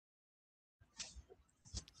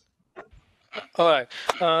All right.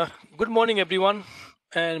 Good morning, everyone,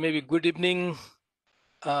 and maybe good evening,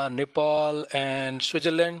 Nepal and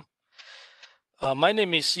Switzerland. My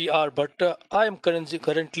name is C.R. Bhatta. I am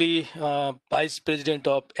currently Vice President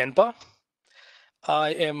of ENPA.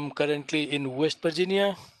 I am currently in West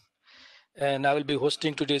Virginia, and I will be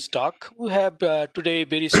hosting today's talk. We have today a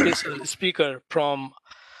very special speaker from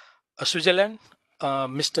Switzerland,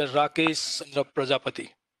 Mr. Rakesh Chandra Prajapati.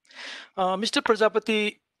 Mr.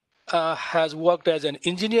 Prajapati has worked as an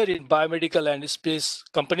engineer in biomedical and space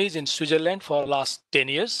companies in Switzerland for the last 10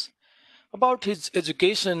 years. About his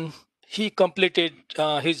education, he completed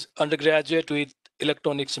his undergraduate with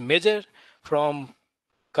electronics major from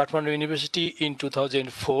Kathmandu University in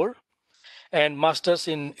 2004 and master's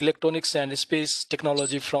in electronics and space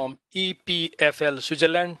technology from EPFL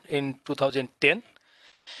Switzerland in 2010.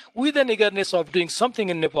 With an eagerness of doing something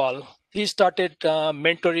in Nepal, he started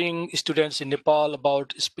mentoring students in Nepal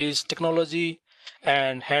about space technology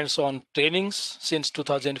and hands-on trainings since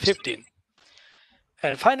 2015.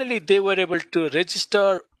 And finally, they were able to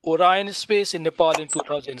register Orion Space in Nepal in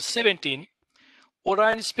 2017.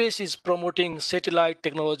 Orion Space is promoting satellite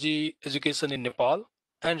technology education in Nepal.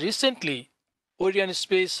 And recently, Orion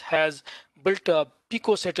Space has built a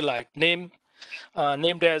Pico satellite named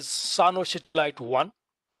as SanoSat 1.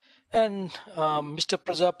 And Mr.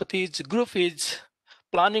 Prajapati's group is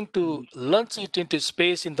planning to launch it into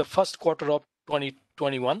space in the first quarter of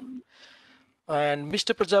 2021. And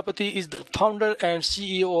Mr. Prajapati is the founder and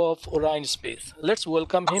CEO of Orion Space. Let's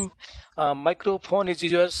welcome him. Microphone is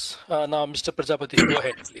yours. Now, Mr. Prajapati, go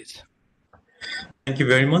ahead, please. Thank you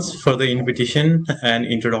very much for the invitation and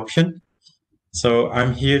introduction. So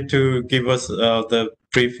I'm here to give us the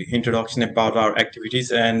brief introduction about our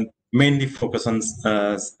activities and mainly focus on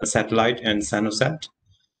satellite and SanoSat.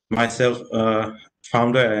 Myself,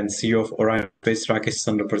 founder and CEO of Orion Space, Rakesh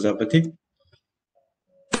Chandra Prajapati.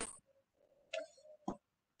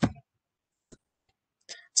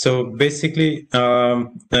 So basically, I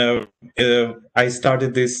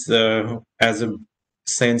started this as a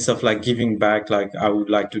sense of like giving back. Like I would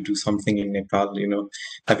like to do something in Nepal,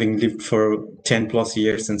 having lived for 10 plus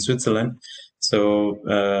years in Switzerland. So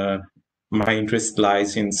my interest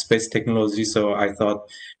lies in space technology. So I thought,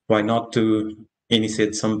 why not to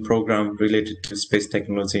initiate some program related to space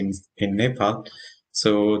technology in Nepal?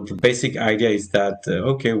 So the basic idea is that,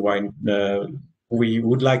 okay, why we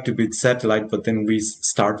would like to build satellite, but then we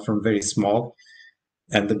start from very small.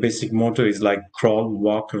 And the basic motto is like crawl,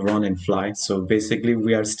 walk, run, and fly. So basically,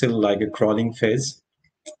 we are still like a crawling phase.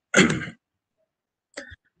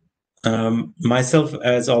 Myself,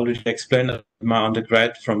 as already explained, my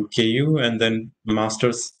undergrad from KU and then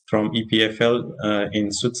master's from EPFL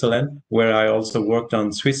in Switzerland, where I also worked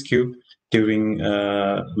on SwissCube during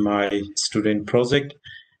my student project.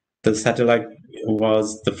 The satellite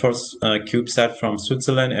was the first CubeSat from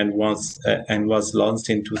Switzerland and was launched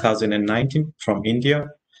in 2019 from India.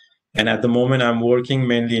 And at the moment, I'm working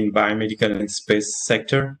mainly in biomedical and space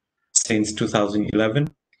sector since 2011.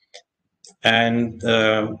 And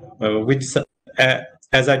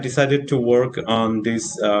as I decided to work on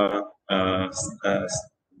this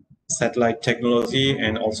satellite technology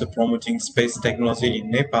and also promoting space technology in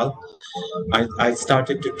Nepal, I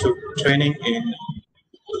started to do training in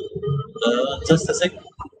just a second.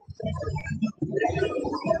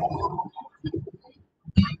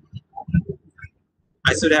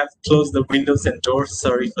 I should have closed the windows and doors.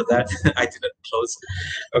 Sorry for that. I didn't close.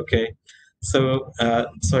 Okay. So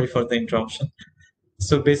sorry for the interruption.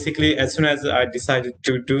 So basically, as soon as I decided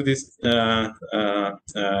to do this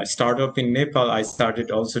startup in Nepal, I started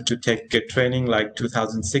also to take training. Like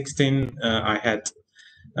 2016, I had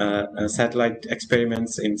satellite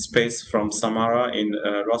experiments in space from Samara in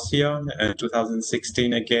Russia, and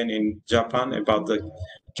 2016 again in Japan about the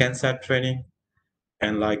CanSat training,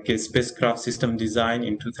 and like a spacecraft system design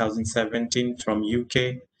in 2017 from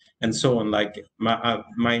UK, and so on. Like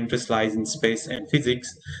my interest lies in space and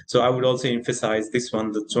physics, so I would also emphasize this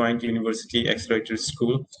one, the Joint University Accelerator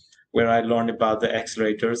School, where I learned about the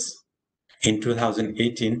accelerators in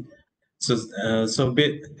 2018. So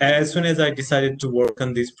as soon as I decided to work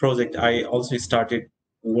on this project, I also started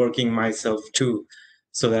working myself too,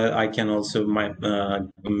 so that I can also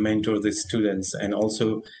mentor the students and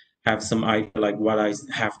also have some idea like what I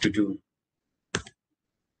have to do.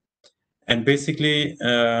 And basically,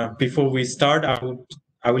 before we start, I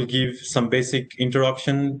will give some basic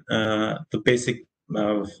introduction, the basic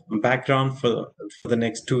background for the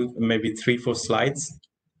next 2, maybe 3, 4 slides.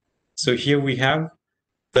 So here we have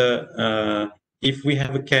the if we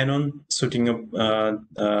have a cannon shooting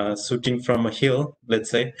from a hill, let's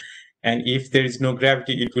say, And if there is no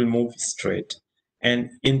gravity, it will move straight. And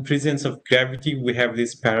in presence of gravity, we have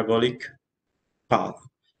this parabolic path.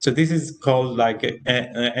 So this is called like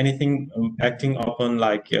anything acting upon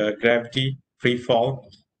like gravity, free fall.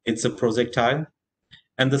 It's a projectile.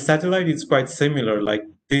 And the satellite is quite similar. Like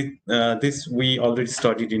this we already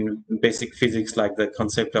studied in basic physics, like the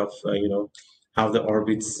concept of, how the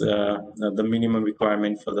orbits, the minimum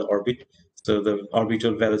requirement for the orbit. So the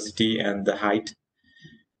orbital velocity and the height.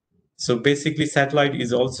 So basically satellite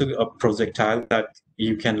is also a projectile that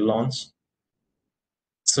you can launch.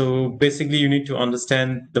 So basically you need to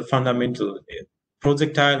understand the fundamental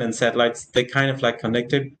projectile and satellites, they kind of like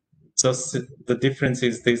connected. Just the difference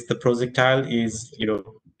is this: the projectile is,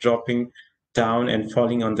 dropping down and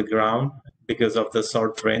falling on the ground because of the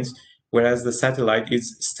short range, whereas the satellite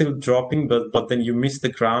is still dropping, but then you miss the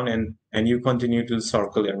ground and you continue to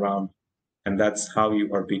circle around, and that's how you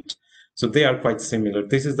orbit. So they are quite similar.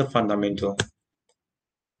 This is the fundamental.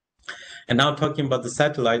 And now talking about the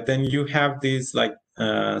satellite, then you have this like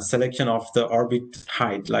selection of the orbit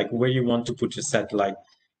height, like where you want to put your satellite.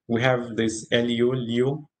 We have this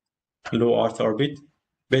LEO, low Earth orbit.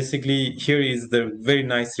 Basically, here is the very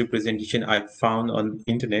nice representation I found on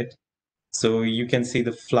internet. So you can see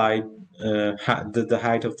the flight, the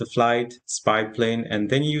height of the flight, spy plane, and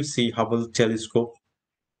then you see Hubble telescope,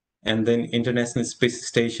 and then International Space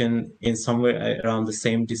Station in somewhere around the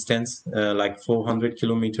same distance, like 400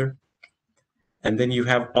 kilometer. And then you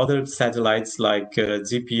have other satellites like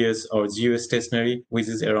GPS or geostationary, which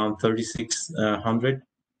is around 3600.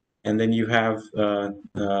 And then you have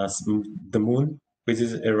the moon, which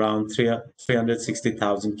is around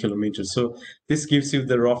 360,000 kilometers. So this gives you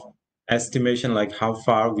the rough estimation, like how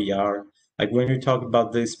far we are. Like when you talk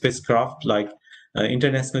about the spacecraft, like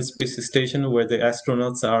International Space Station, where the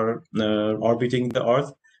astronauts are orbiting the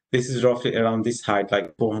Earth, this is roughly around this height,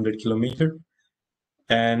 like 400 kilometers.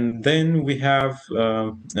 And then we have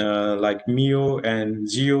like MEO and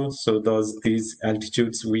GEO. So these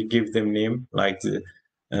altitudes, we give them name like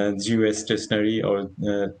geostationary or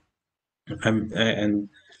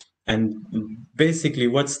and basically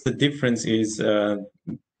what's the difference is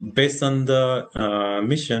based on the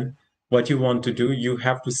mission, what you want to do, you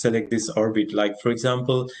have to select this orbit. Like for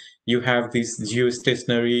example, you have this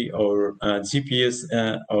geostationary or GPS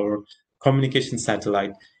or communication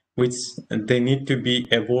satellite, which they need to be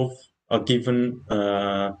above a given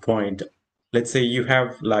point. Let's say you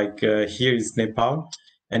have like here is Nepal,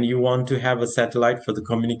 and you want to have a satellite for the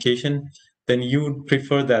communication, then you would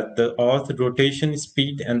prefer that the Earth rotation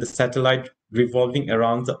speed and the satellite revolving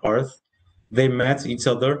around the Earth, they match each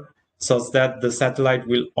other, such that the satellite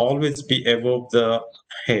will always be above the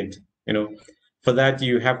head. For that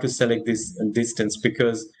you have to select this distance,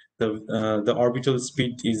 because the orbital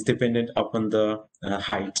speed is dependent upon the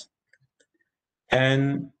height.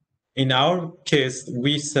 And in our case,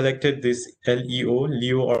 we selected this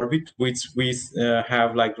LEO orbit, which we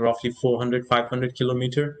have like roughly 400, 500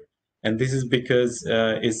 kilometer. And this is because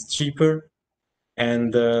it's cheaper.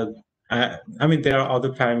 And I mean, there are other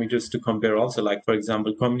parameters to compare also, like, for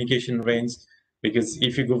example, communication range, because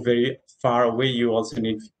if you go very far away, you also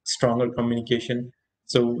need stronger communication.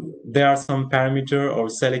 So there are some parameter or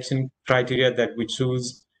selection criteria that we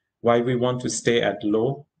choose why we want to stay at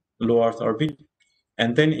low Earth orbit.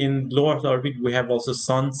 And then in low Earth orbit, we have also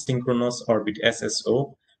Sun synchronous orbit,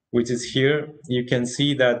 SSO, which is here. You can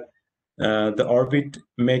see that the orbit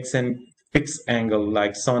makes an fixed angle,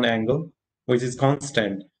 like Sun angle, which is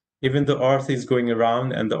constant. Even the Earth is going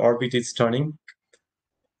around and the orbit is turning,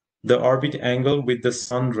 the orbit angle with the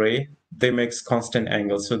sun ray, they makes constant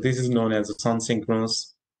angle. So this is known as a sun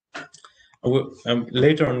synchronous.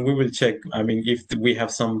 Later on, we will check. I mean, if we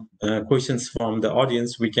have some questions from the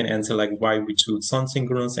audience, we can answer like why we choose sun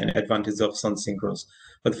synchronous and advantage of sun synchronous.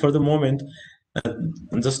 But for the moment,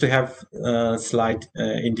 just to have a slight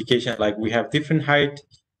indication, like we have different height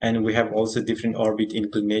and we have also different orbit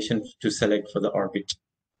inclination to select for the orbit.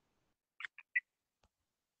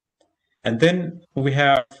 And then we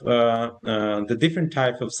have the different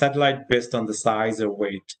type of satellite based on the size or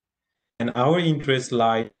weight. And our interest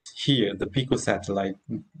lies here, the pico satellite.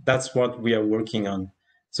 That's what we are working on.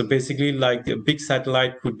 So basically, like a big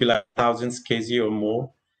satellite could be like thousands kg or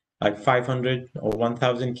more, like 500 or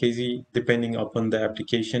 1000 kg, depending upon the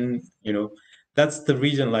application. That's the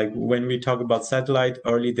reason, like when we talk about satellite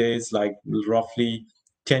early days, like roughly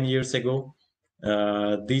 10 years ago,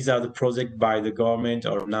 these are the projects by the government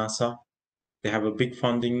or NASA. They have a big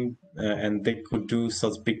funding and they could do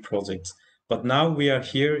such big projects. But now we are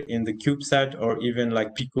here in the CubeSat or even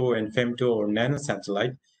like Pico and Femto or Nano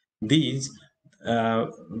satellite. These,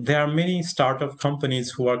 there are many startup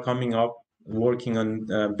companies who are coming up working on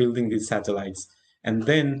building these satellites. And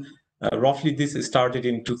then roughly this started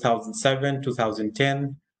in 2007,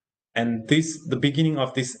 2010. And the beginning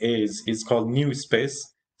of this age is called new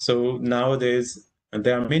space. So nowadays,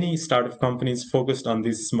 there are many startup companies focused on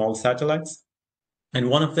these small satellites. And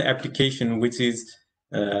one of the application which is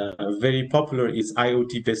very popular is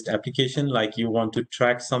IoT based application. Like you want to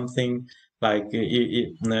track something, like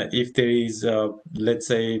if there is, let's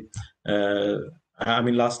say, I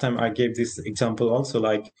mean, last time I gave this example also,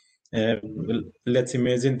 like uh, let's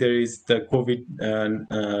imagine there is the COVID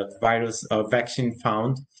virus vaccine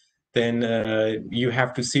found. Then you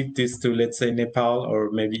have to ship this to, let's say, Nepal or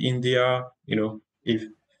maybe India. If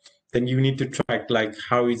then you need to track, like,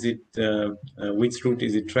 how is it, which route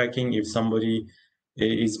is it tracking, if somebody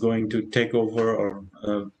is going to take over, or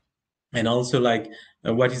and also, like,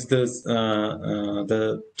 what is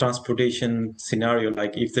the transportation scenario,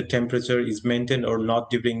 like if the temperature is maintained or not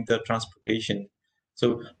during the transportation.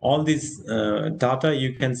 So all this data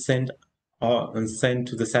you can send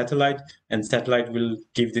to the satellite, and satellite will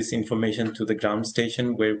give this information to the ground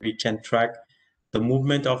station, where we can track the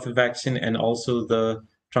movement of the vaccine and also the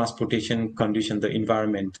transportation condition, the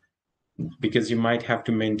environment, because you might have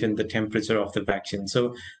to maintain the temperature of the vaccine.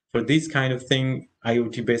 So for this kind of thing,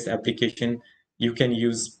 IoT based application, you can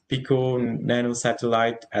use pico nano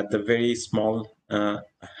satellite at the very small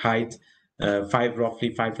height,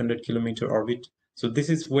 roughly 500-kilometer orbit. So this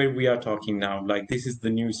is where we are talking now. Like, this is the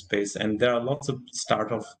new space, and there are lots of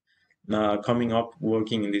startups coming up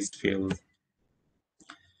working in this field.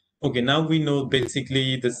 Okay, now we know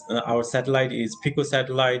basically this. Our satellite is pico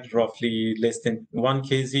satellite, roughly less than 1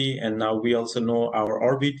 kg, and now we also know our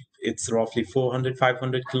orbit. It's roughly 400,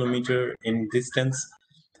 500-kilometer in distance.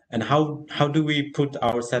 And how do we put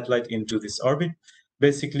our satellite into this orbit?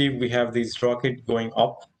 Basically, we have this rocket going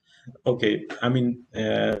up. Okay, I mean,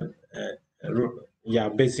 yeah,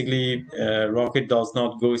 basically, rocket does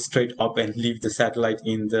not go straight up and leave the satellite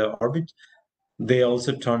in the orbit. They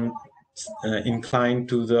also turn inclined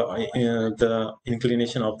to the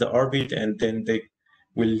inclination of the orbit, and then they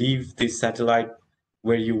will leave the satellite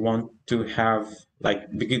where you want to have, like,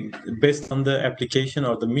 based on the application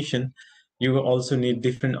or the mission. You also need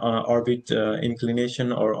different orbit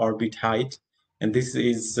inclination or orbit height, and this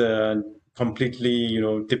is completely,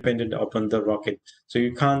 dependent upon the rocket. So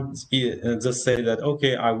you can't just say that,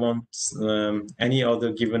 okay, I want any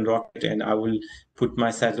other given rocket and I will put my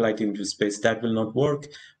satellite into space. That will not work,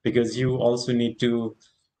 because you also need to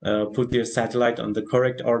put your satellite on the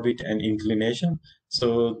correct orbit and inclination.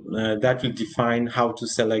 So that will define how to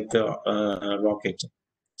select the rocket.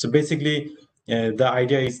 So basically, the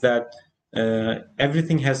idea is that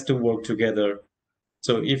everything has to work together.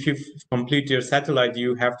 So if you complete your satellite,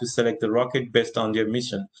 you have to select the rocket based on your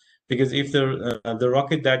mission. Because if the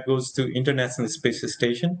rocket that goes to International Space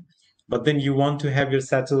Station, but then you want to have your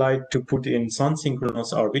satellite to put in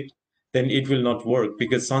sun-synchronous orbit, then it will not work,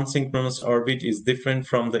 because sun-synchronous orbit is different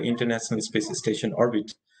from the International Space Station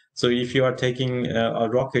orbit. So if you are taking a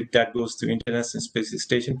rocket that goes to International Space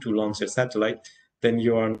Station to launch your satellite, then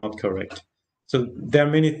you are not correct. So there are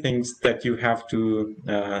many things that you have to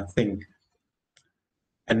think.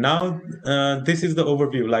 And now this is the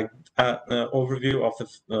overview, like overview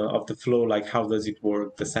of the flow, like how does it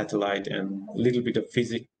work, the satellite, and a little bit of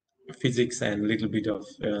physics, and a little bit of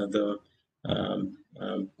the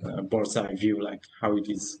bird's eye view, like how it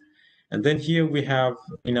is. And then here we have,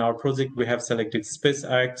 in our project, we have selected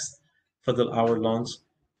SpaceX for our launch,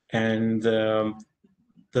 and the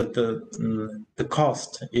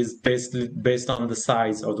cost is based on the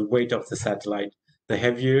size or the weight of the satellite. The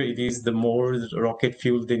heavier it is, the more rocket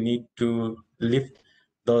fuel they need to lift,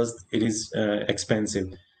 thus it is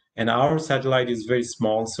expensive. And our satellite is very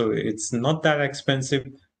small, so it's not that expensive,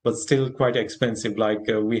 but still quite expensive. Like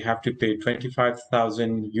we have to pay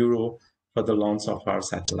 25,000 euro for the launch of our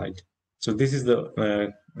satellite. So this is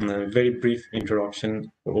the very brief introduction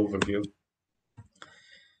overview.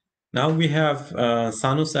 Now we have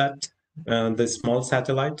SanoSat, the small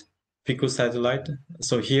satellite, pico satellite.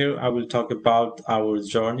 So here I will talk about our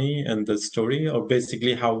journey and the story, or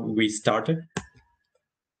basically how we started.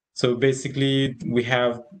 So basically we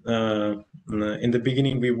have, in the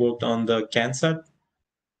beginning, we worked on the CanSat.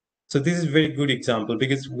 So this is a very good example,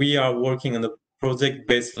 because we are working on the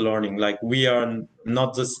project-based learning. Like, we are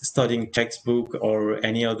not just studying textbook or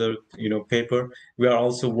any other paper. We are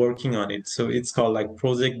also working on it. So it's called like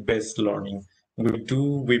project-based learning.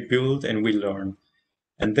 We build, and we learn.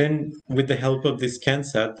 And then with the help of this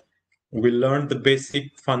CanSat, we learn the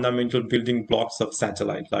basic fundamental building blocks of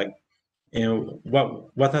satellite. Like,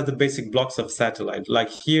 what are the basic blocks of satellite? Like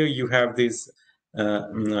here you have this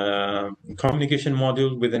communication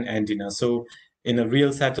module with an antenna. So in a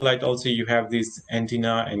real satellite also you have this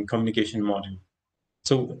antenna and communication module.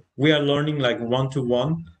 So we are learning like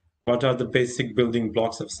one-to-one what are the basic building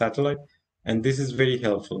blocks of satellite, and this is very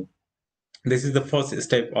helpful. This is the first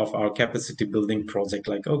step of our capacity building project.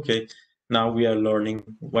 Like, okay, now we are learning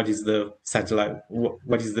what is the satellite,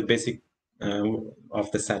 what is the basic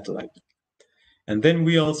of the satellite. And then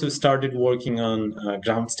we also started working on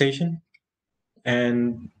ground station.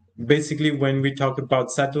 And basically, when we talk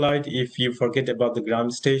about satellite, if you forget about the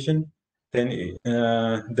ground station, then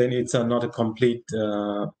it's not a complete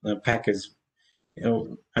package.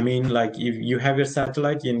 I mean, like if you have your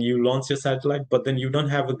satellite and you launch your satellite, but then you don't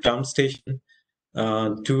have a ground station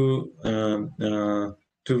uh, to uh, uh,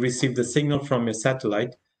 to receive the signal from your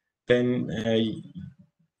satellite, then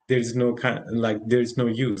there's no there's no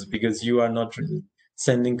use, because you are not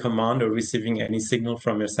sending command or receiving any signal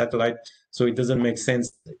from your satellite. So it doesn't make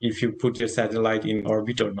sense if you put your satellite in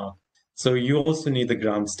orbit or not. So you also need the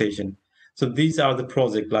ground station. So these are the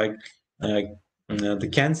project. Like the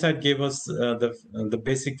CANSAT gave us the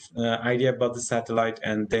basic idea about the satellite,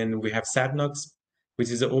 and then we have SatNox, which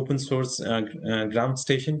is an open source ground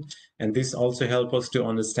station, and this also help us to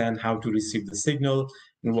understand how to receive the signal,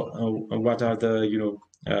 and what are the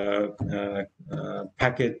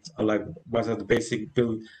packet, or like what are the basic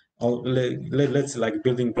build, or let's like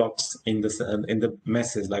building blocks in the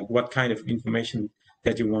message, like what kind of information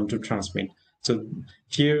that you want to transmit. So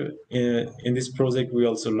here in this project we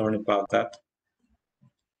also learn about that.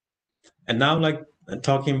 And now, like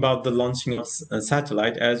talking about the launching of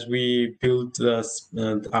satellite, as we build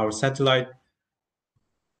our satellite.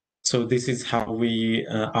 So this is how we,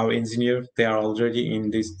 our engineer, they are already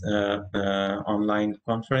in this online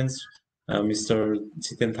conference. Mr.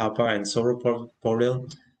 Jiten Thapa and Saurabh Porel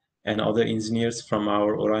and other engineers from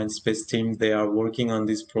our Orion space team, they are working on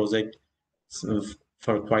this project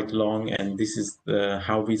for quite long, and this is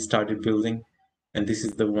how we started building, and this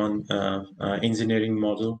is the one engineering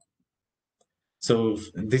model. So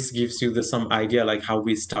this gives you some idea like how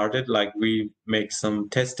we started. Like we make some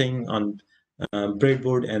testing on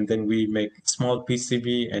breadboard, and then we make small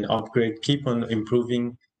PCB and upgrade, keep on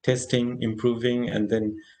improving, testing, improving, and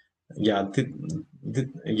then yeah,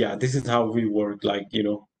 yeah, this is how we work. Like,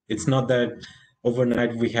 it's not that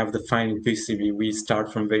overnight we have the final PCB. We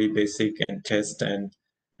start from very basic and test and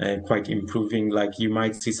quite improving. Like you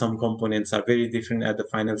might see some components are very different at the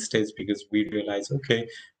final stage, because we realize, okay,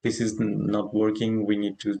 this is not working. We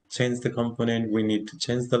need to change the component. We need to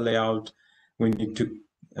change the layout. We need to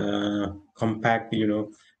compact,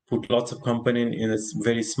 put lots of component in a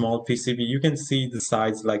very small PCB. You can see the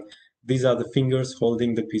size, like these are the fingers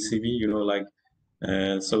holding the PCB, like,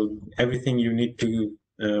 so everything you need to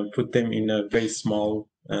put them in a very small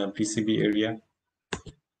PCB area.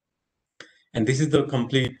 And this is the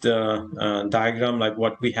complete diagram, like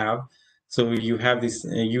what we have. So you have this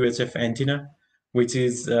UHF antenna, which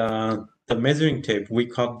is the measuring tape. We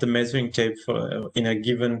cut the measuring tape in a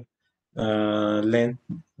given length.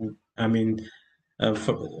 I mean,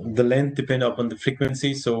 for the length depend upon the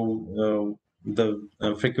frequency. So the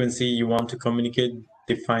frequency you want to communicate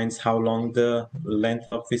defines how long the length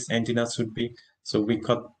of this antenna should be. So we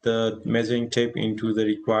cut the measuring tape into the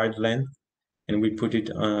required length, and we put it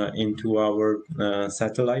into our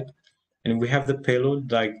satellite. And we have the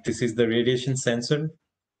payload, like this is the radiation sensor,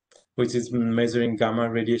 which is measuring gamma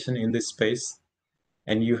radiation in this space.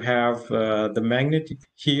 And you have the magnet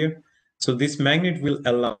here. So this magnet will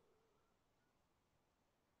allow,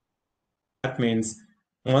 that means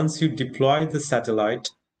once you deploy the satellite,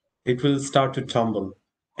 it will start to tumble.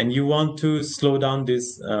 And you want to slow down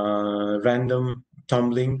this random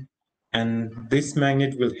tumbling. And this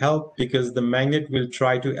magnet will help, because the magnet will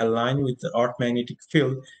try to align with the Earth magnetic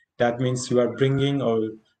field. That means you are bringing or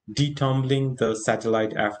detumbling the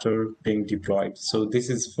satellite after being deployed. So this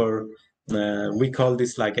is for, we call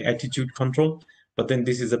this like attitude control. But then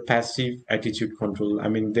this is a passive attitude control. I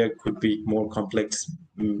mean, there could be more complex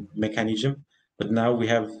mechanism, but now we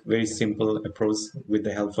have very simple approach with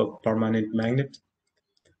the help of permanent magnet.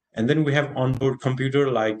 And then we have onboard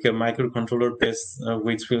computer, like a microcontroller based,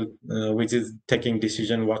 which is taking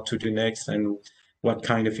decision what to do next and what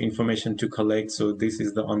kind of information to collect. So this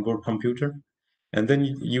is the onboard computer. And then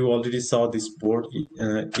you already saw this board,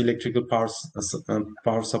 electrical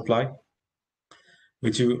power supply,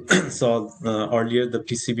 which you saw earlier, the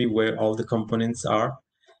PCB where all the components are.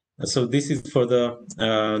 So this is for the,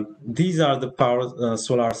 these are the power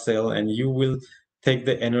solar cell, and you will take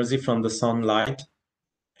the energy from the sunlight,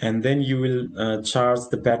 and then you will charge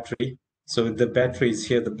the battery. So the battery is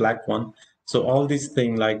here, the black one. So all these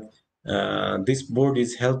thing like this board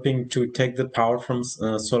is helping to take the power from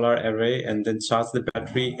solar array and then charge the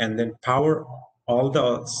battery and then power all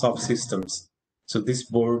the subsystems. So this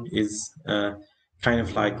board is kind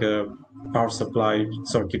of like a power supply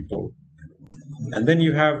circuit board. And then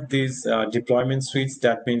you have these deployment suites.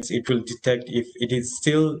 That means it will detect if it is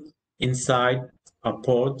still inside a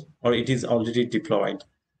pod or it is already deployed.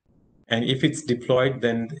 And if it's deployed,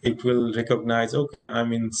 then it will recognize, okay,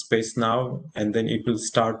 I'm in space now, and then it will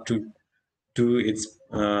start to do its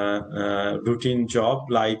routine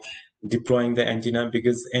job, like deploying the antenna,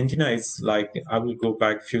 because antenna is like, I will go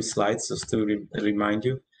back a few slides just to remind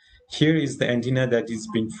you. Here is the antenna that is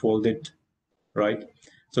being folded, right?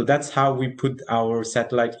 So that's how we put our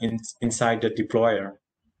satellite inside the deployer.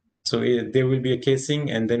 So there will be a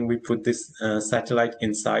casing, and then we put this satellite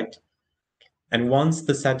inside. And once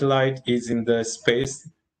the satellite is in the space,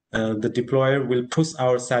 the deployer will push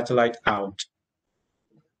our satellite out.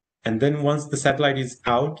 And then once the satellite is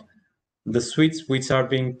out, the switches which are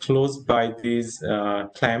being closed by this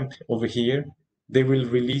clamp over here, they will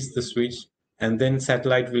release the switch, and then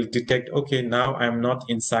satellite will detect, okay, now I'm not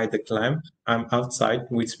inside the clamp, I'm outside,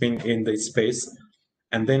 which means in the space.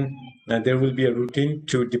 And then there will be a routine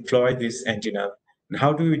to deploy this antenna. And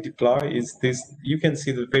how do we deploy is this, you can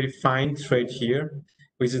see the very fine thread here,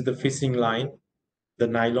 which is the fishing line, the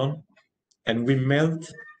nylon, and we melt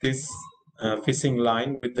this fishing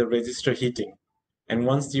line with the resistor heating. And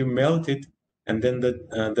once you melt it, and then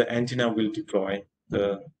the antenna will deploy.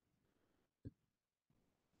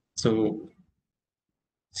 So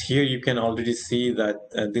here you can already see that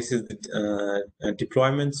this is the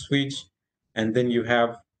deployment switch, and then you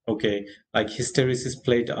have, okay, like hysteresis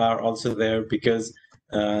plate are also there because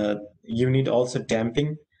you need also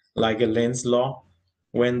damping, like a Lenz law.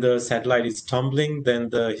 When the satellite is tumbling, then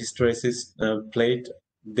the hysteresis plate,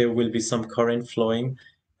 there will be some current flowing,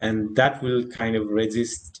 and that will kind of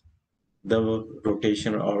resist the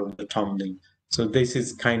rotation or the tumbling. So this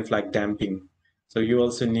is kind of like damping. So you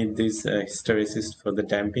also need this hysteresis for the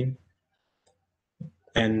damping.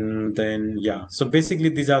 And then, yeah, so basically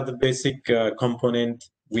these are the basic component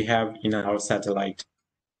we have in our satellite.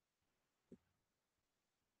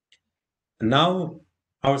 Now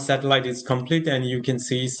our satellite is complete, and you can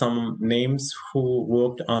see some names who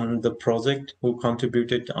worked on the project, who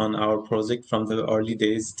contributed on our project from the early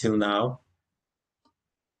days till now.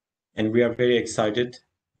 And we are very excited.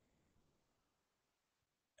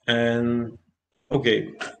 And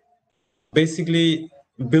okay, basically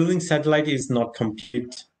building satellite is not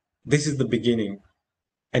complete. This is the beginning.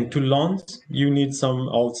 And to launch, you need some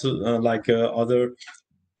also other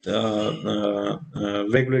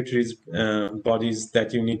regulatory bodies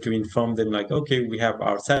that you need to inform them, like, okay, we have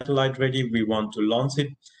our satellite ready, we want to launch it,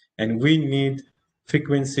 and we need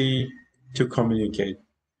frequency to communicate.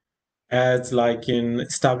 As like in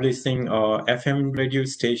establishing a FM radio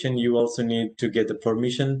station, you also need to get the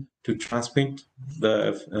permission to transmit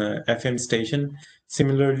the FM station.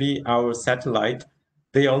 Similarly, our satellite,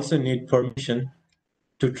 they also need permission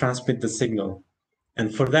to transmit the signal.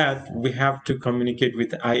 And for that, we have to communicate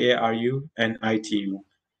with IARU and ITU.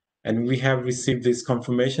 And we have received this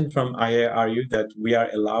confirmation from IARU that we are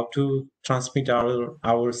allowed to transmit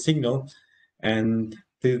our signal. And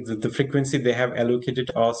the frequency they have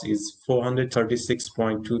allocated us is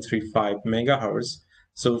 436.235 megahertz.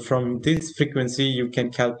 So from this frequency, you can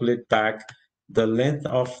calculate back the length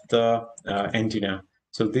of the antenna.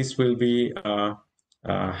 So this will be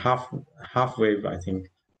half wave, I think.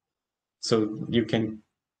 So you can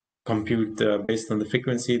compute based on the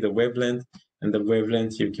frequency, the wavelength, and the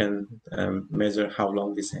wavelength you can measure how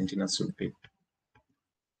long this antenna should be.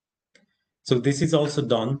 So this is also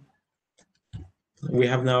done. We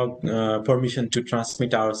have now permission to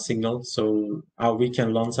transmit our signal, so we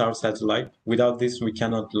can launch our satellite. Without this, we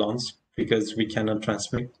cannot launch because we cannot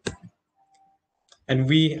transmit. And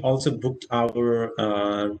we also booked our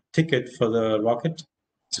ticket for the rocket.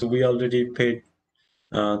 So we already paid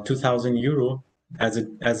 2,000 euro as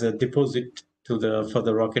a deposit for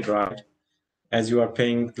the rocket ride. As you are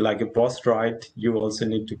paying like a bus ride, you also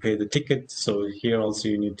need to pay the ticket. So here also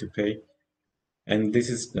you need to pay. And this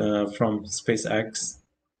is from SpaceX,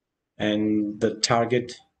 and the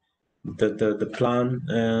target, the plan,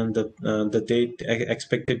 the date,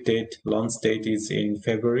 expected date, launch date is in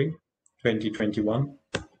February 2021.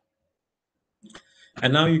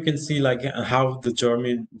 And now you can see like how the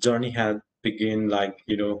journey had begun. Like,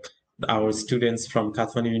 you know, our students from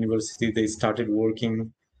Kathmandu University, they started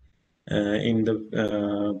working in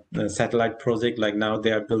the satellite project. Like now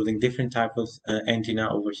they are building different type of antenna.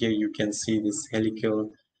 Over here you can see this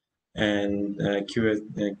helical and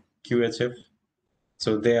QHF.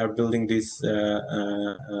 So they are building this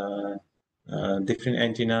different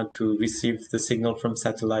antenna to receive the signal from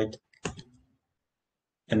satellite.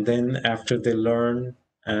 And then after they learn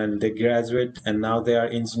and they graduate, and now they are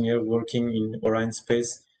engineer working in Orion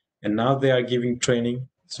space, and now they are giving training.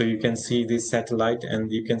 So you can see this satellite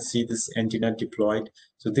and you can see this antenna deployed.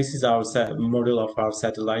 So this is our model of our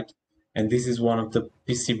satellite, and this is one of the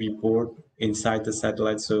PCB board inside the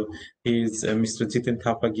satellite. So he is Mr. Jitin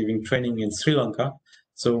Thapa giving training in Sri Lanka.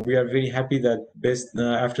 So we are very happy that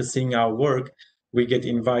after seeing our work, we get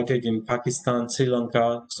invited in Pakistan, Sri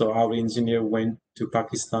Lanka. So our engineer went to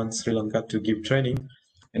Pakistan, Sri Lanka to give training.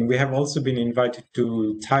 And we have also been invited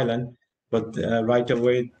to Thailand, but right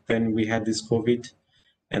away then we had this COVID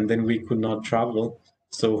and then we could not travel.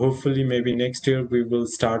 So hopefully maybe next year we will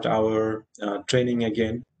start our training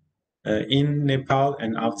again in Nepal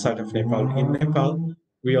and outside of Nepal. In Nepal,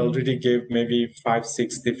 we already gave maybe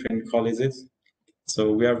 5-6 different colleges.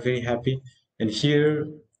 So we are very happy. And here,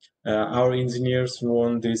 our engineers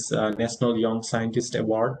won this National Young Scientist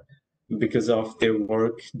Award because of their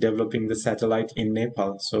work developing the satellite in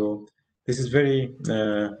Nepal. So this is very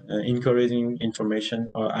encouraging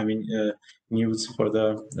information, or I mean, news for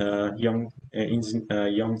the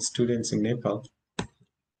young students in Nepal.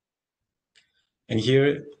 And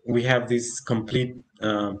here we have this complete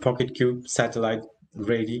pocket cube satellite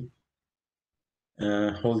ready,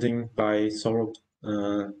 holding by Saurabh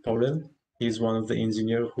Paudel. He's one of the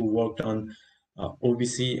engineers who worked on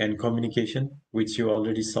OBC and communication, which you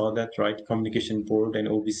already saw that, right? Communication board and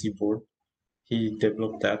OBC board. He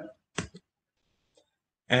developed that.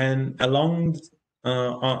 And along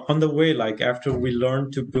on the way, like after we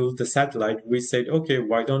learned to build the satellite, we said, okay,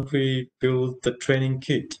 why don't we build the training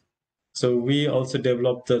kit? So we also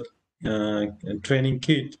developed the training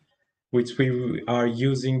kit, which we are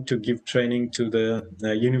using to give training to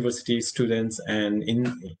the university students and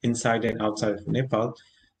inside and outside of Nepal.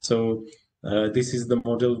 So this is the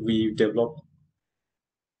model we developed.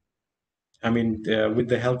 I mean, with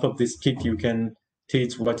the help of this kit, you can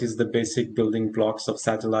teach what is the basic building blocks of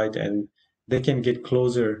satellite, and they can get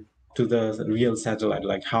closer to the real satellite,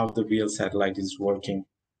 like how the real satellite is working.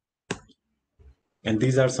 And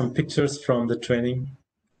these are some pictures from the training.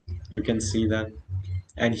 You can see that.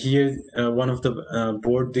 And here, one of the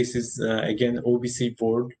board, this is again OBC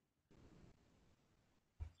board.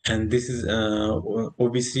 And this is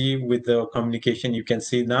OBC with the communication. You can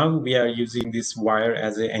see now we are using this wire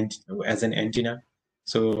as an antenna.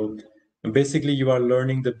 So basically you are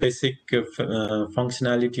learning the basic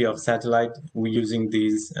functionality of satellite. We're using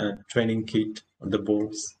these training kit, the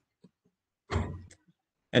boards.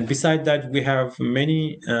 And beside that, we have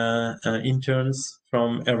many interns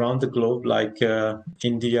from around the globe, like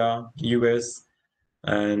India, US,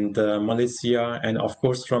 and Malaysia, and of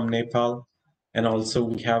course from Nepal. And also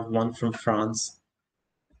we have one from France.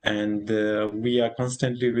 And we are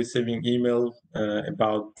constantly receiving email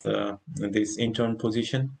about this intern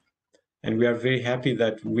position. And we are very happy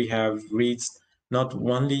that we have reached not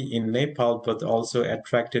only in Nepal, but also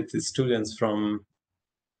attracted the students from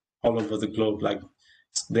all over the globe. Like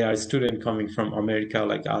there are students coming from America,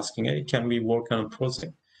 like asking, hey, can we work on a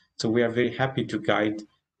project? So we are very happy to guide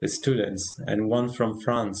the students, and one from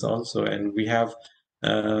France also. And we have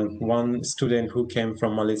one student who came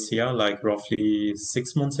from Malaysia, like roughly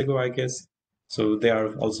 6 months ago, I guess. So they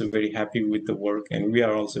are also very happy with the work, and we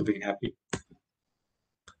are also very happy.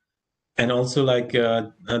 And also, like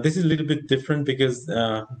this is a little bit different because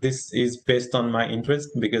this is based on my interest,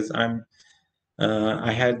 because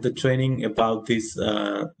I had the training about this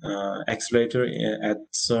accelerator at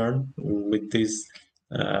CERN with this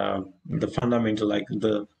the fundamental, like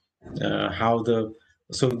the how the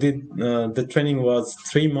so the training was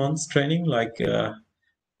 3 months training. Like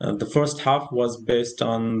the first half was based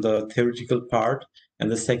on the theoretical part,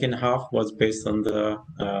 and the second half was based on the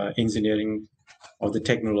engineering of the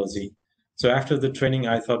technology. So after the training,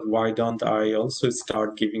 I thought, why don't I also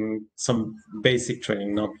start giving some basic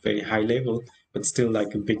training, not very high level, but still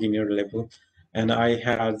like a beginner level. And I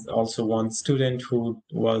had also one student who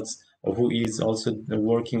is also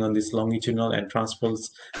working on this longitudinal and transverse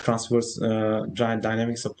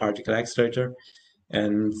dynamics of particle accelerator.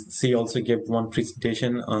 And she also gave one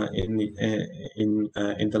presentation in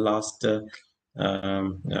the last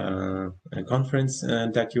conference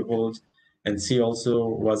that you hold. And she also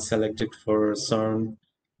was selected for CERN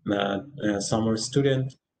summer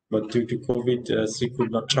student, but due to COVID, she could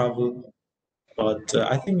not travel. But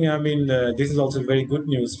I think, I mean, this is also very good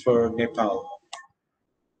news for Nepal.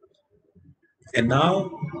 And now,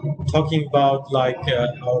 talking about like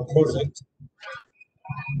our project.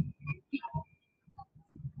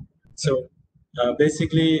 So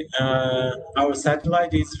basically, our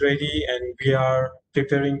satellite is ready and we are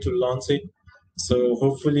preparing to launch it. So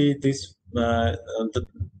hopefully,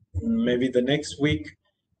 maybe the next week,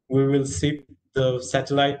 we will ship the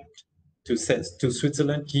satellite to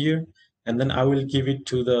Switzerland here, and then I will give it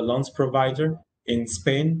to the launch provider in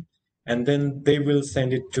Spain, and then they will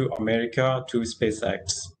send it to America to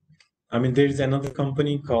SpaceX. I mean, there is another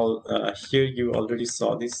company called here. You already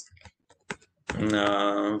saw this.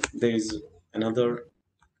 There is another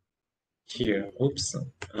here. Oops,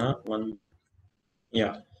 one.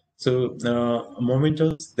 Yeah. So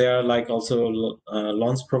Momentus, they are like also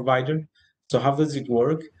launch provider. So how does it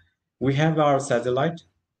work? We have our satellite,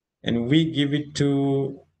 and we give it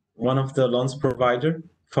to one of the launch provider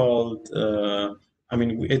called I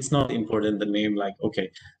mean, it's not important the name, like, okay,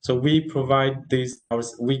 so we provide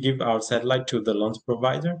we give our satellite to the launch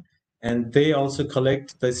provider, and they also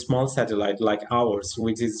collect the small satellite like ours,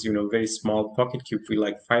 which is, very small pocket cube, with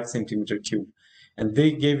like 5 centimeter cube, and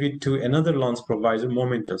they gave it to another launch provider,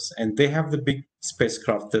 Momentus, and they have the big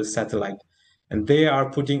spacecraft, the satellite, and they are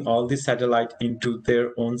putting all the satellite into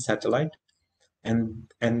their own satellite, and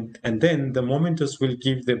then the Momentus will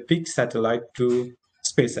give the big satellite to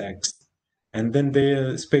SpaceX, and then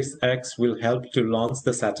the SpaceX will help to launch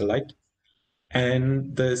the satellite,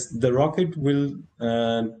 and the rocket will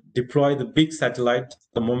deploy the big satellite,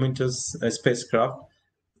 the Momentus spacecraft,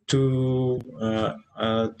 to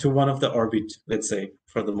one of the orbit, let's say,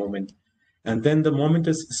 for the moment, and then the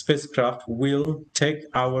Momentus spacecraft will take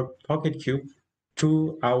our pocket cube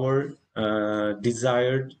to our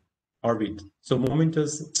desired orbit. So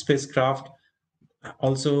Momentus spacecraft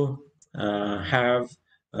also have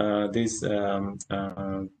this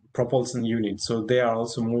propulsion unit. So they are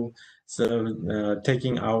also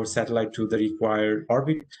taking our satellite to the required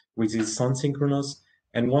orbit, which is sun synchronous.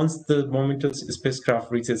 And once the Momentus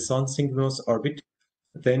spacecraft reaches sun synchronous orbit,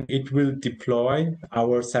 then it will deploy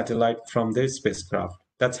our satellite from the spacecraft.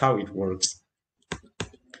 That's how it works.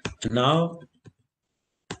 Now,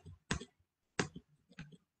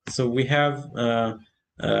 so we have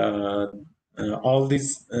all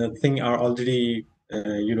these things are already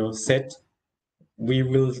set. We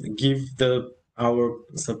will give our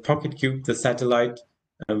pocket cube, the satellite,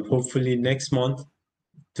 hopefully next month,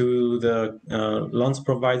 to the launch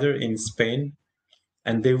provider in Spain,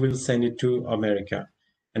 and they will send it to America.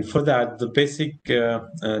 And for that, the basic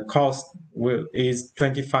cost is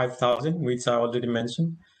 25,000, which I already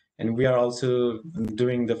mentioned, and we are also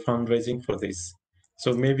doing the fundraising for this.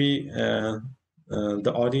 So maybe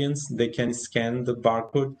the audience, they can scan the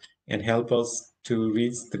barcode and help us to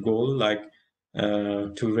reach the goal, like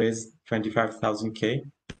to raise 25,000 K.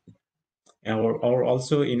 Or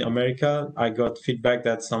also in America, I got feedback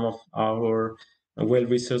that some of our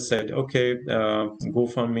well-wishers said, okay,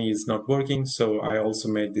 GoFundMe is not working, so I also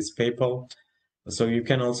made this PayPal. So you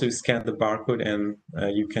can also scan the barcode and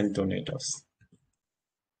you can donate us.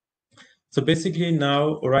 So basically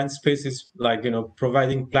now Orion Space is like,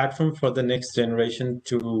 providing platform for the next generation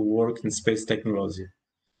to work in space technology.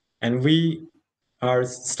 And we are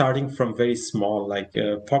starting from very small, like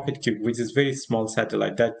a pocket cube, which is very small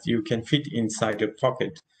satellite that you can fit inside your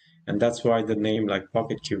pocket. And that's why the name, like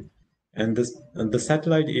pocket cube. And the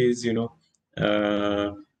satellite is,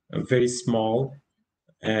 very small.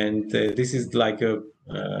 And this is like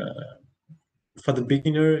for the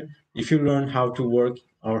beginner, if you learn how to work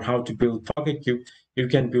or how to build pocket cube, you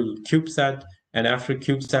can build CubeSat, and after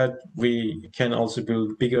CubeSat, we can also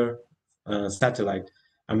build bigger satellite.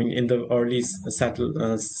 I mean, in the early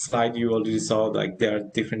slide, you already saw like there are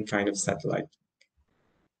different kind of satellite.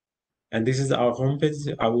 And this is our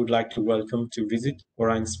homepage. I would like to welcome to visit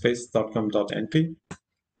orionspace.com.np.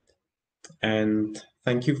 And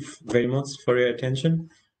thank you very much for your attention.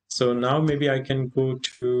 So now maybe I can go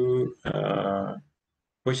to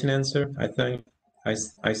question answer. I think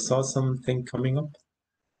I saw something coming up.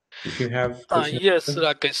 If you have question Yes, answer.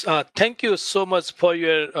 Rakesh. Thank you so much for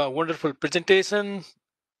your wonderful presentation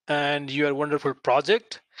and your wonderful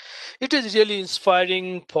project. It is really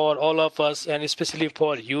inspiring for all of us, and especially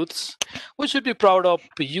for youths. We should be proud of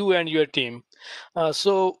you and your team.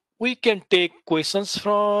 So we can take questions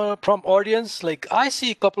from audience. Like I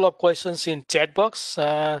see a couple of questions in chat box.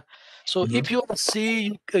 So Mhm. if you want to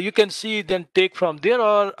see, you can see, then take from there,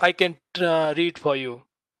 or I can read for you.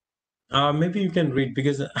 Maybe you can read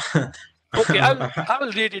because Okay, I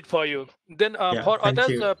will read it for you. Then yeah, for thank others,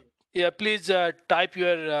 you. yeah, please type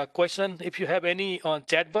your question if you have any on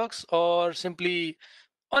chat box, or simply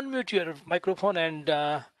unmute your microphone and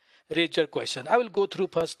raise your question. I will go through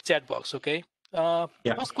first chat box. Okay. Yeah,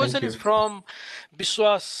 First thank question is you. from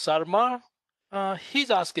Biswas Sarma. He's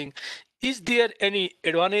asking, is there any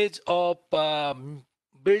advantage of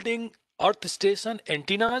building earth station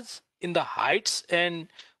antennas in the heights and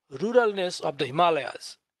ruralness of the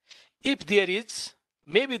Himalayas? If there is,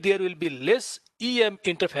 maybe there will be less EM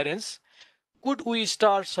interference. Could we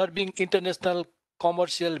start serving international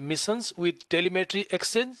commercial missions with telemetry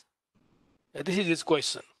exchange? This is his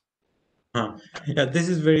question. Huh. Yeah, this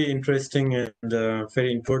is very interesting and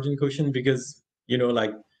very important question because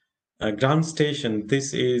like ground station.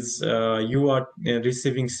 This is you are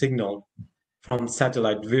receiving signal from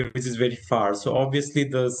satellite, which is very far. So obviously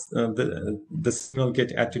the signal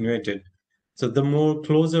get attenuated. So the more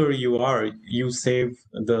closer you are, you save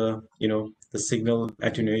the signal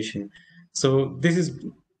attenuation. So this is,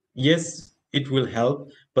 yes, it will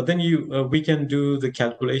help, but then we can do the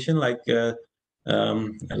calculation like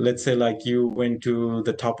let's say like you went to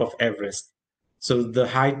the top of Everest. So the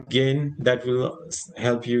height gain that will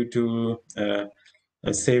help you to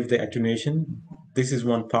save the attenuation. This is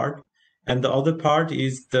one part, and the other part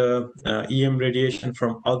is the EM radiation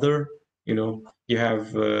from other. You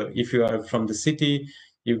have if you are from the city,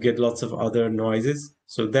 you get lots of other noises.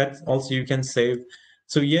 So that also you can save.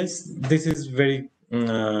 So yes, this is very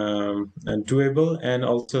doable, and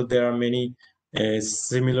also there are many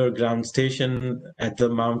similar ground station at the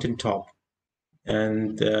mountain top,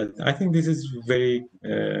 and I think this is very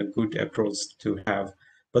good approach to have.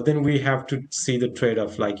 But then we have to see the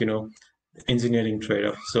trade-off, like engineering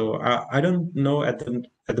trade-off. So I don't know at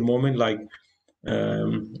the moment, like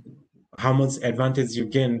um, how much advantage you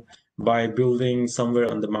gain by building somewhere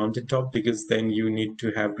on the mountaintop, because then you need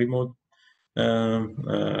to have remote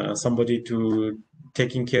somebody to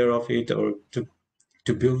taking care of it, or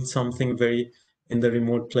to build something very in the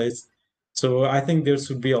remote place. So I think there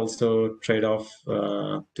should be also trade-off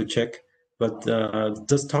to check. But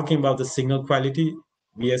just talking about the signal quality,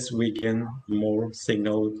 yes, we gain more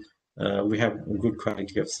signal. We have good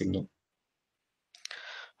quality of signal.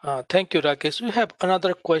 Thank you, Rakesh. We have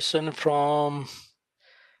another question from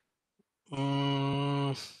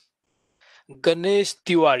um, Ganesh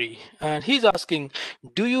Tiwari, and he's asking,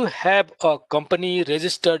 do you have a company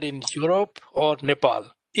registered in Europe or Nepal?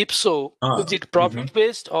 If so, Ah, is it mhm. profit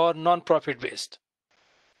based or non-profit based?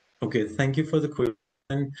 Okay, thank you for the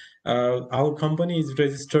question. Our company is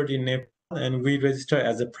registered in Nepal, and we register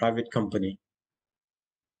as a private company.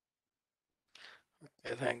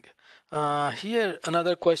 Okay, thank you. Here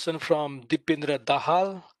another question from Dipendra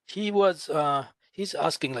Dahal. He's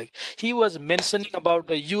asking, like, he was mentioning about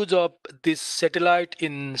the use of this satellite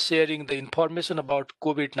in sharing the information about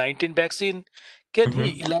COVID-19 vaccine. Can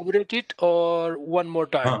he Mhm. elaborate it or one more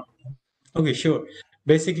time? Ah, okay, sure.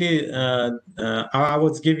 Basically, I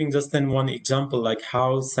was giving just then one example, like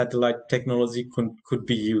how satellite technology could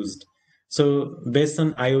be used. So based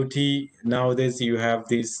on IoT, nowadays you have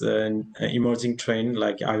this emerging trend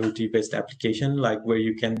like IoT based application, like where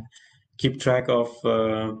you can keep track of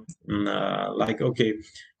like, okay,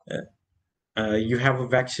 uh, you have a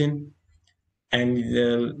vaccine, and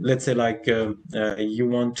let's say like you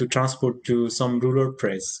want to transport to some rural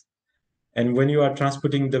place, and when you are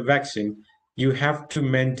transporting the vaccine, you have to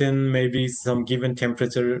maintain maybe some given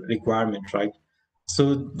temperature requirement, right?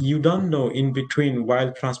 So you don't know in between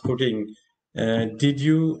while transporting, did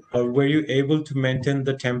you or were you able to maintain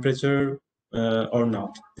the temperature or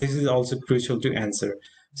not? This is also crucial to answer.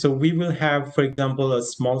 So we will have, for example, a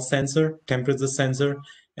small sensor, temperature sensor,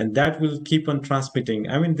 and that will keep on transmitting.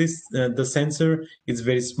 I mean, this the sensor is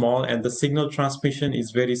very small, and the signal transmission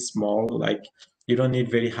is very small. Like you don't need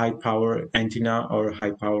very high power antenna or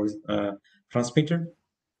high power transmitter.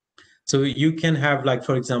 So you can have, like,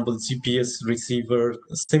 for example, GPS receiver,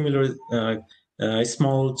 similar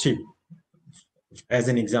small chip, as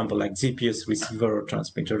an example, like GPS receiver or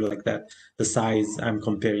transmitter, like that, the size I'm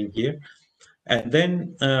comparing here. And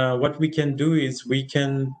then what we can do is we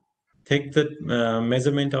can take the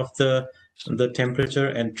measurement of the temperature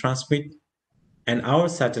and transmit, and our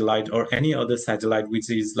satellite or any other satellite which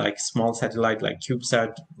is like small satellite like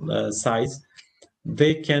CubeSat size,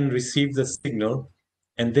 they can receive the signal,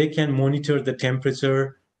 and they can monitor the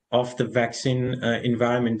temperature of the vaccine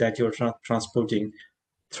environment that you're transporting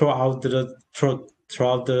throughout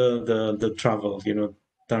throughout the travel,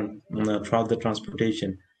 throughout the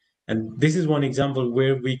transportation. And this is one example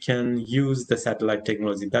where we can use the satellite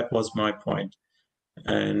technology. That was my point.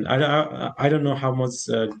 And I don't know how much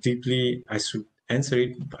deeply I should answer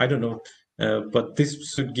it. I don't know. But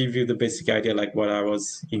this should give you the basic idea, like what I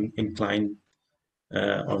was inclined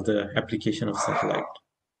of the application of satellite.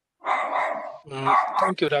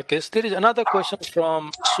 Thank you, Rakesh. There is another question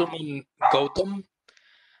from Suman Gautam.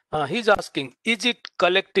 He's asking, is it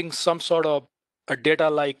collecting some sort of data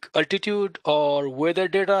like altitude or weather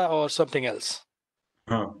data or something else?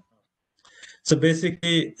 Huh. So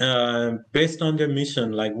basically, based on the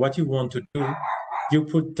mission, like what you want to do, you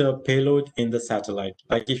put the payload in the satellite.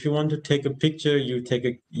 Like if you want to take a picture,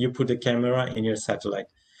 you put a camera in your satellite.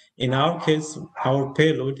 In our case, our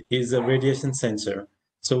payload is a radiation sensor.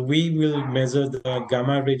 So we will measure the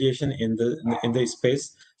gamma radiation in the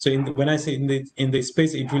space. So when I say in the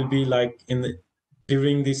space, it will be like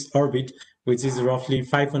during this orbit, which is roughly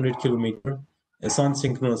 500 kilometer, a sun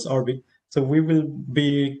synchronous orbit. So we will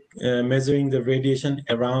be measuring the radiation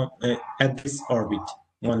around at this orbit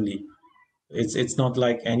only. It's not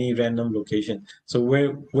like any random location. So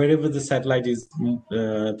wherever the satellite is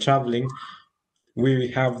traveling, we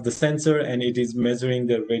have the sensor and it is measuring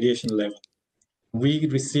the radiation level. We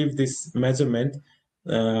receive this measurement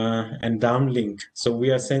and downlink. So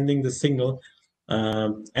we are sending the signal,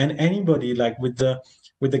 and anybody like with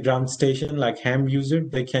the ground station, like ham user,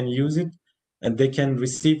 they can use it and they can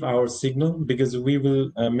receive our signal because we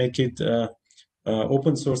will make it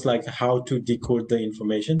open source, like how to decode the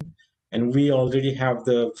information. And we already have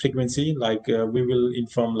the frequency, like we will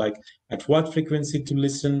inform like at what frequency to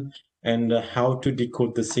listen and how to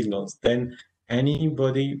decode the signals. Then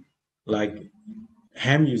anybody like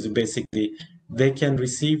ham user basically, they can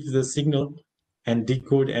receive the signal and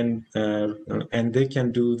decode and they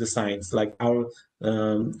can do the science like our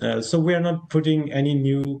so we are not putting any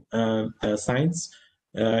new science.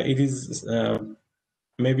 It is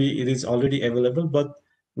maybe it is already available, but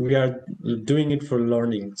we are doing it for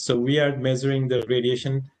learning. So we are measuring the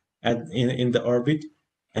radiation in the orbit,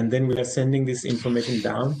 and then we are sending this information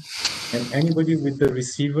down, and anybody with the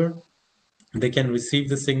receiver, they can receive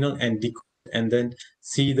the signal and decode and then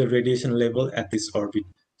see the radiation level at this orbit.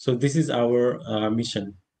 So this is our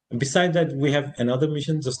mission. Beside that, we have another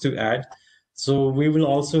mission just to add. So we will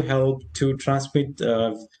also help to transmit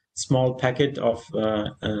a small packet of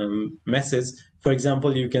message. For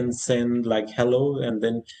example, you can send like hello, and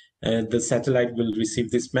then the satellite will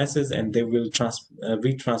receive this message and they will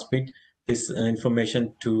retransmit this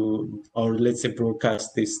information to, or let's say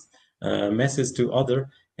broadcast this message to other,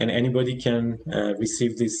 and anybody can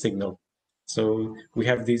receive this signal. So we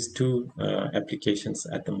have these two applications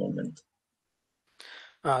at the moment.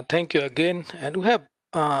 Thank you again. And we have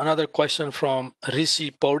another question from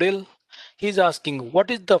Rishi Paudel. He's asking,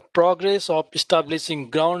 what is the progress of establishing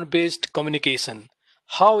ground-based communication?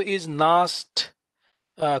 How is NAST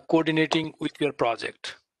coordinating with your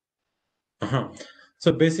project? Uh-huh.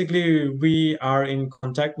 So basically, we are in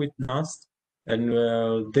contact with NAST,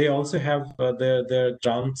 and they also have their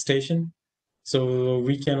ground station. So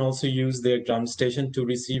we can also use their ground station to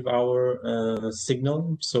receive our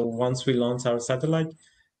signal. So once we launch our satellite,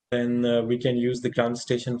 then we can use the ground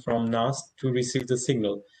station from NAST to receive the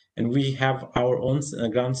signal. And we have our own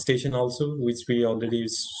ground station also, which we already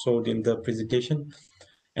showed in the presentation.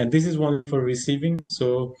 And this is one for receiving,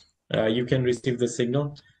 so you can receive the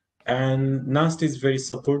signal. And NAST is very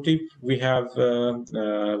supportive. We have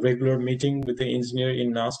regular meeting with the engineer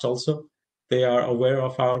in NAST also. They are aware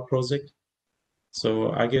of our project.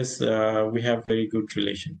 So I guess we have very good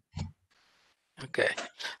relation. Okay.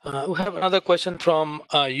 We have another question from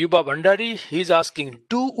Yuba Bhandari. He's asking,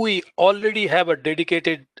 do we already have a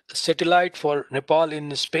dedicated satellite for Nepal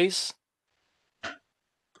in space?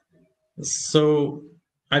 So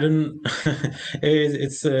I don't.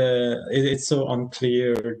 It's so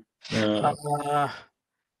unclear. Uh,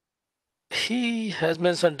 he has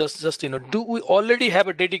mentioned just do we already have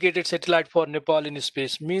a dedicated satellite for Nepal in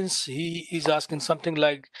space? Means he is asking something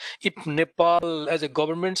like if Nepal as a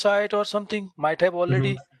government site or something might have Mhm.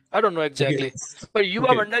 already. I don't know Okay. exactly. But Yuba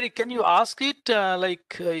Okay. Bhandari, can you ask it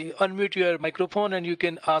unmute your microphone and you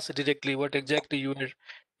can ask directly what exactly you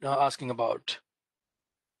are asking about?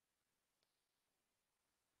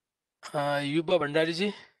 Yuba Bhandari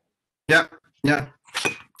ji? Yeah, yeah.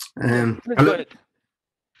 Yeah, please go Hello, ahead.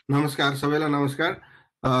 नमस्कार सबैलाई नमस्कार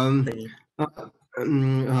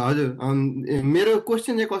हजुर मेरो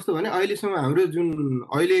question चाहिँ कस्तो भने अहिलेसम्म हाम्रो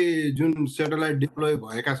अहिले जुन सेटेलाइट डिप्लोय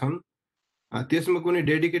भएका छन् त्यसमा कुनै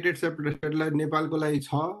डेडिकेटेड सेटेलाइट नेपालको लागि छ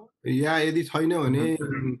या यदि छैन भने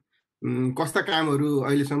कस्ता कामहरू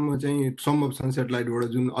अहिलेसम्म चाहिँ सम्भव छन् सेटेलाइटबाट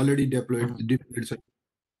जुन अलरेडी डिप्लोयड छ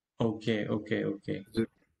ओके ओके ओके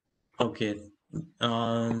ओके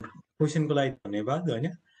क्वेसनको लागि धन्यवाद होइन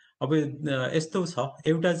अब यस्तो छ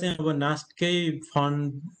एउटा चाहिँ अब नास्टले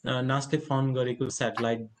फन्ड गरेको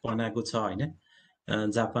सेटेलाइट बनाएको छ होइन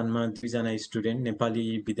जापानमा 2जना स्टुडेन्ट नेपाली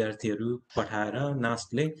विद्यार्थीहरू पठाएर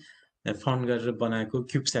नास्टले फन्ड गरेर बनाएको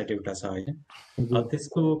क्युबस्याट एउटा छ होइन अब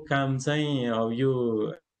त्यसको काम चाहिँ अब यो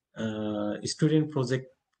स्टुडेन्ट प्रोजेक्ट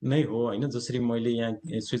नै हो हैन। जसरी मैले यहाँ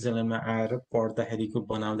स्विजरल्यान्डमा आएर पढ्दाखेरिको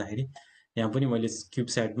बनाउँदाखेरि यहाँ पनि मैले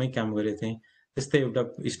क्युबस्याटमै काम गरेको थिएँ। त्यस्तै एउटा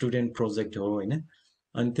स्टुडेन्ट प्रोजेक्ट हो हैन।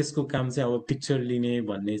 अनि त्यसको काम चाहिँ अब पिक्चर लिने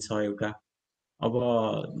भन्ने छ एउटा। अब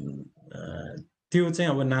त्यो चाहिँ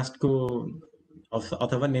अब नास्टको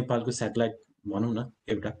अथवा नेपालको स्याटेलाइट भनौँ न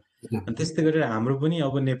एउटा। अनि त्यस्तै गरेर हाम्रो पनि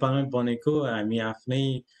अब नेपालमै बनेको हामी आफ्नै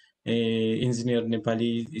इन्जिनियर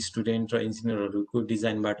नेपाली स्टुडेन्ट र इन्जिनियरहरूको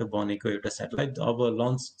डिजाइनबाट बनेको एउटा स्याटेलाइट अब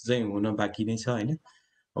लन्च चाहिँ हुन बाँकी नै छ हैन।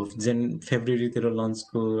 अब फेब्रुअरीतिर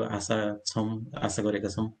लन्चको आशा गरेका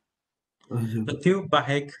छौँ। र त्यो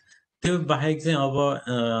बाहेक चाहिँ अब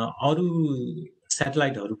अरू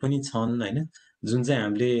स्याटेलाइटहरू पनि छन् हैन, जुन चाहिँ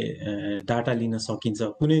हामीले डाटा लिन सकिन्छ।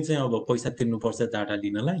 कुनै चाहिँ अब पैसा तिर्नुपर्छ डाटा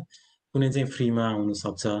लिनलाई, कुनै चाहिँ फ्रीमा आउन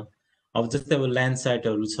सक्छ। अब जस्तै अब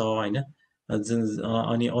ल्यान्डस्याटहरू छ हैन,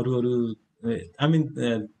 अनि अरू आई मिन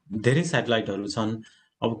धेरै स्याटेलाइटहरू छन्।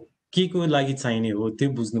 अब के को लागि चाहिने हो त्यो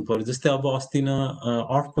बुझ्नु पर्यो। जस्तै अब अस्ति न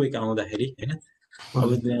अर्थक्वेक आउँदाखेरि हैन, अब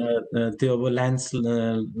त्यो अब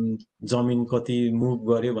जमिन कति मुभ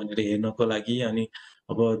गर्यो भनेर हेर्नको लागि, अनि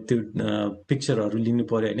अब त्यो पिक्चरहरू लिनु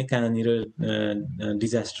पर्यो हैन, कहाँनिर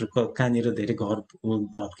डिजास्टर कहाँनिर धेरै घर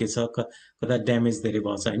भत्केछ, कता ड्यामेज धेरै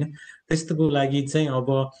भएछ हैन। त्यस्तोको लागि चाहिँ अब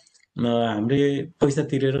हामीले पैसा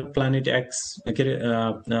तिरेर प्लानेट एक्स के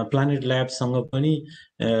अरे प्लानेट ल्याबसँग पनि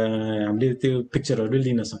हामीले त्यो पिक्चरहरू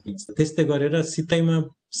लिन सकिन्छ। त्यस्तै गरेर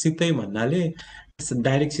सितै भन्नाले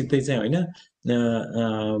डाइरेक्ट सितै चाहिँ होइन,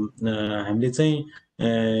 हामीले चाहिँ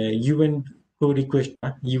युएनको रिक्वेस्टमा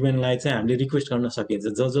युएनलाई चाहिँ हामीले रिक्वेस्ट गर्न सकिन्छ।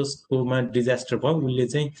 जसकोमा डिजास्टर भयो उसले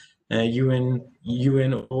चाहिँ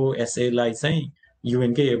युएनओएसएलाई चाहिँ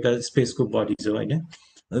युएनकै एउटा स्पेसको बडिज हो होइन,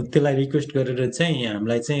 त्यसलाई रिक्वेस्ट गरेर चाहिँ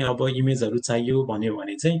हामीलाई चाहिँ अब इमेजहरू चाहियो भन्यो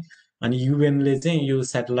भने चाहिँ, अनि युएनले चाहिँ यो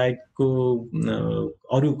स्याटेलाइटको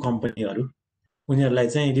अरू कम्पनीहरू उनीहरूलाई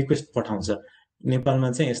चाहिँ रिक्वेस्ट पठाउँछ। नेपालमा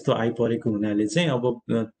चाहिँ यस्तो आइपरेको हुनाले चाहिँ अब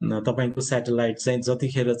तपाईँको स्याटेलाइट चाहिँ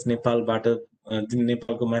जतिखेर नेपालबाट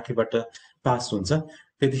नेपालको माथिबाट पास हुन्छ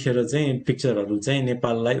त्यतिखेर चाहिँ पिक्चरहरू चाहिँ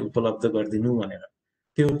नेपाललाई उपलब्ध गरिदिनु भनेर,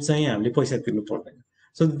 त्यो चाहिँ हामीले पैसा तिर्नु पर्दैन।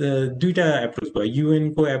 सो दुईटा एप्रोच भयो।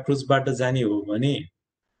 युएनको एप्रोचबाट जाने हो भने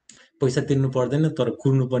पैसा तिर्नु पर्दैन, तर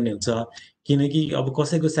कुर्नुपर्ने हुन्छ। किनकि अब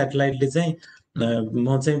कसैको स्याटेलाइटले चाहिँ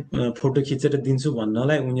म चाहिँ फोटो खिचेर दिन्छु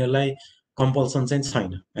भन्नलाई उनीहरूलाई कम्पल्सन चाहिँ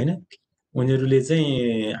छैन होइन। उनीहरूले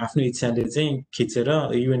चाहिँ आफ्नो इच्छाले चाहिँ खिचेर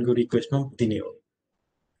युएनको रिक्वेस्टमा दिने हो।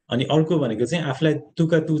 अनि अर्को भनेको चाहिँ आफूलाई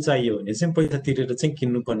तुकातु चाहियो भने चाहिँ पैसा तिरेर चाहिँ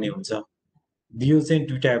किन्नुपर्ने हुन्छ। यो चाहिँ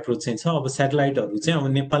दुईटा एप्रोच चाहिँ छ। अब स्याटेलाइटहरू चाहिँ अब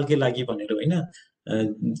नेपालकै लागि भनेर होइन,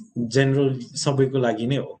 जेनरल सबैको लागि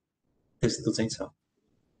नै हो, त्यस्तो चाहिँ छ।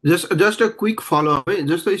 जस्ट अ क्विक फलोअप है,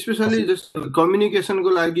 जस्तो स्पेसली जस्तो कम्युनिकेसनको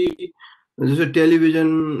लागि, जस्तो टेलिभिजन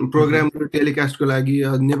प्रोग्रामको टेलिकास्टको लागि,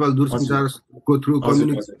 नेपाल दूरसञ्चारको थ्रु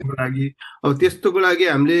कम्युनिकेसनको लागि, अब त्यस्तोको लागि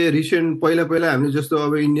हामीले रिसेन्ट पहिला हामीले जस्तो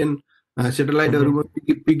अब इन्डियन सेटेलाइटहरूमा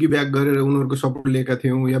पिगी ब्याक गरेर उनीहरूको सपोर्ट लिएका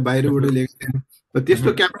थियौँ या बाहिरबाट लिएका थियौँ।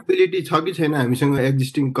 त्यस्तो क्यापेबिलिटी छ कि छैन हामीसँग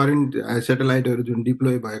एक्जिस्टिङ करेन्ट सेटेलाइटहरू जुन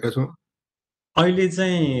डिप्लोय भएका छौँ? अहिले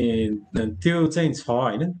चाहिँ त्यो चाहिँ छ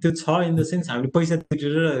होइन, त्यो छ इन द सेन्स हामीले पैसा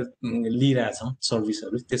तिरेर लिइरहेछौँ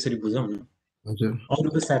सर्भिसहरू, त्यसरी बुझौँ न।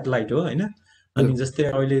 अरूको स्याटेलाइट हो होइन। अनि जस्तै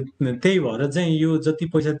अहिले त्यही भएर चाहिँ यो जति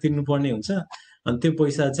पैसा तिर्नुपर्ने हुन्छ, अनि त्यो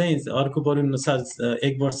पैसा चाहिँ अर्को बरु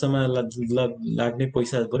एक वर्षमा लाग्ने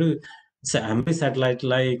पैसा बरु हाम्रै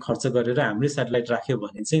स्याटेलाइटलाई खर्च गरेर हाम्रै स्याटेलाइट राख्यो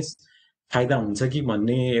भने चाहिँ फाइदा हुन्छ कि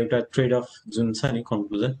भन्ने एउटा ट्रेड अफ जुन छ नि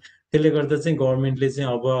कन्क्लुजन, त्यसले गर्दा चाहिँ गभर्मेन्टले चाहिँ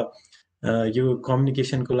अब यो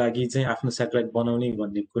कम्युनिकेसनको लागि चाहिँ आफ्नो स्याटेलाइट बनाउने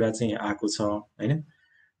भन्ने कुरा चाहिँ आएको छ होइन।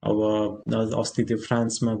 अब अस्ति त्यो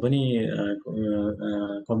फ्रान्समा पनि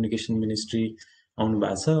कम्युनिकेसन मिनिस्ट्री आउनु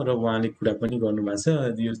भएको छ र उहाँले कुरा पनि गर्नुभएको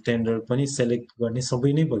छ। यो टेन्डर पनि सेलेक्ट गर्ने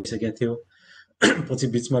सबै नै भइसकेको थियो, पछि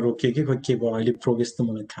बिचमा रोकियो कि खोइ के भयो, अहिले प्रोग्रेस त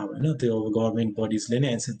मलाई थाहा भएन। त्यो अब गभर्मेन्ट बडिजले नै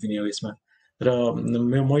एन्सर दिने हो यसमा। र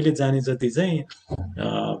मैले जाने जति चाहिँ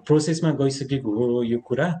प्रोसेसमा गइसकेको हो यो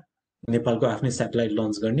कुरा, नेपालको आफ्नै स्याटेलाइट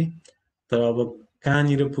लन्च गर्ने, तर अब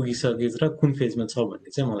कहाँनिर पुगिसकेछ र कुन फेजमा छ भन्ने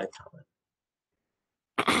चाहिँ मलाई थाहा भएन।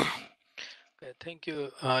 Thank you,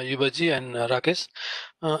 Yubaji and Rakesh.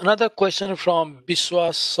 Another question from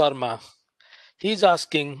Biswas Sharma. He's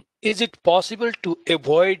asking, is it possible to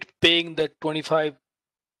avoid paying the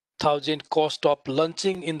 25,000 cost of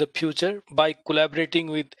launching in the future by collaborating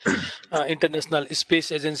with international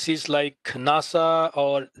space agencies like NASA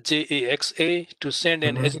or JAXA to send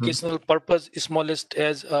an educational purpose smallest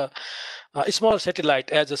as a small satellite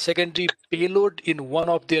as a secondary payload in one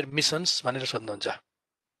of their missions?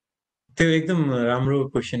 त्यो एकदम राम्रो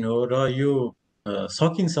question हो र यो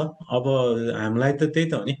सकिन्छ। अब हामीलाई त त्यही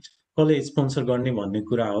त हो नि, कसले स्पोन्सर गर्ने भन्ने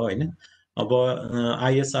कुरा हो होइन। अब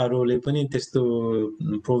आइएसआरओले पनि त्यस्तो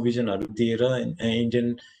प्रोभिजनहरू दिएर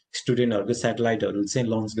इन्डियन स्टुडेन्टहरूको स्याटेलाइटहरू चाहिँ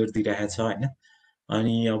लन्च गरिदिइरहेको छ होइन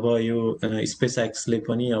अनि अब यो स्पेस एक्सले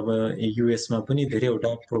पनि अब युएसमा पनि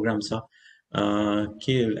धेरैवटा प्रोग्राम छ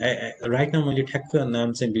के राइट नाउ मैले ठ्याक्क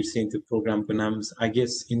नाम चाहिँ बिर्सेँ त्यो प्रोग्रामको नाम आई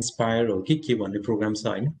गेस इन्सपायर हो कि के भन्ने प्रोग्राम छ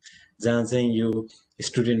होइन जहाँ चाहिँ यो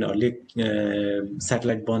स्टुडेन्टहरूले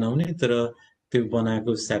स्याटेलाइट बनाउने तर त्यो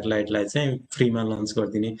बनाएको स्याटेलाइटलाई चाहिँ फ्रीमा लन्च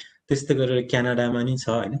गरिदिने त्यस्तै गरेर क्यानाडामा नि छ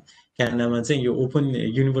होइन क्यानाडामा चाहिँ यो ओपन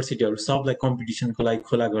युनिभर्सिटीहरू सबलाई कम्पिटिसनको लागि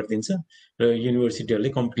खुला गरिदिन्छ र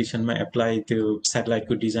युनिभर्सिटीहरूले कम्पिटिसनमा एप्लाई त्यो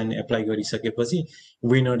स्याटेलाइटको डिजाइन एप्लाई गरिसकेपछि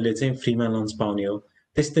विनरले चाहिँ फ्रीमा लन्च पाउने हो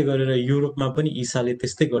त्यस्तै गरेर युरोपमा पनि इसाले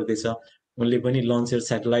त्यस्तै गर्दैछ उनले पनि लन्चर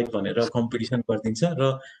स्याटेलाइट भनेर कम्पिटिसन गरिदिन्छ र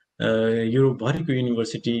युरोपभरिको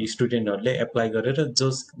युनिभर्सिटी स्टुडेन्टहरूले एप्लाई गरेर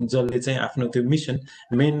जसले चाहिँ आफ्नो त्यो मिसन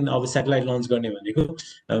मेन अब स्याटेलाइट लन्च गर्ने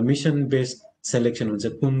भनेको मिसन बेस्ड सेलेक्सन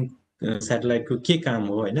हुन्छ कुन स्याटेलाइटको के काम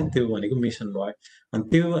हो होइन त्यो भनेको मिसन भयो अनि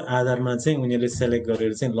त्यो आधारमा चाहिँ उनीहरूले सेलेक्ट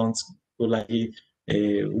गरेर चाहिँ लन्चको लागि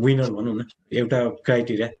विनर भनौँ न एउटा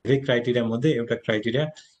क्राइटेरिया धेरै क्राइटेरिया मध्ये एउटा क्राइटेरिया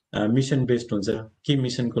मिसन बेस्ड हुन्छ के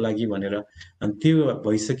मिसनको लागि भनेर अनि त्यो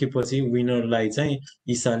भइसकेपछि विनरलाई चाहिँ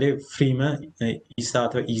इसाले फ्रीमा इसा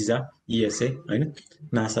अथवा इजा इएसए होइन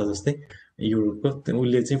नासा जस्तै युरोपको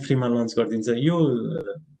उसले चाहिँ फ्रीमा लन्च गरिदिन्छ यो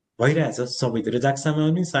भइरहेछ सबैतिर जाक्सामा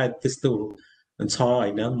पनि सायद त्यस्तो छ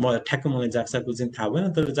होइन म ठ्याक्क मलाई जाक्साको चाहिँ थाहा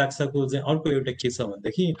भएन तर जाक्साको चाहिँ अर्को एउटा के छ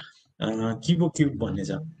भनेदेखि किबो क्युब भन्ने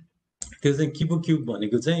छ त्यो चाहिँ किबो क्युब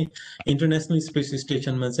भनेको चाहिँ इन्टरनेसनल स्पेस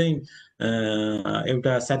स्टेसनमा चाहिँ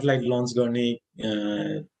एउटा स्याटेलाइट लन्च गर्ने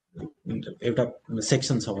एउटा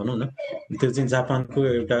सेक्सन छ भनौँ न त्यो चाहिँ जापानको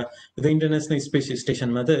एउटा इन्टरनेसनल स्पेस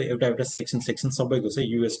स्टेसनमा त एउटा एउटा सेक्सन सबैको छ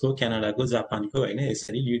युएसको क्यानाडाको जापानको होइन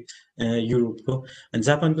यसरी युरोपको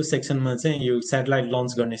जापानको सेक्सनमा चाहिँ यो स्याटेलाइट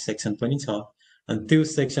लन्च गर्ने सेक्सन पनि छ अनि त्यो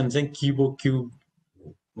सेक्सन चाहिँ किबो क्युब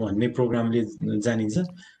भन्ने प्रोग्रामले जानिन्छ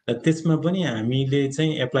र त्यसमा पनि हामीले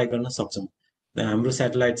चाहिँ एप्लाई गर्न सक्छौँ हाम्रो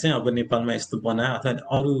स्याटेलाइट चाहिँ अब नेपालमा यस्तो बनायो अथवा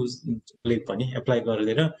अरूले पनि एप्लाई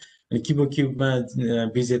गरेर अनि किबो क्युबमा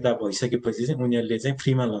विजेता भइसकेपछि चाहिँ उनीहरूले चाहिँ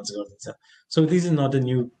फ्रीमा लन्च गरिदिन्छ so this is not a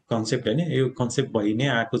new concept होइन यो कन्सेप्ट भइ नै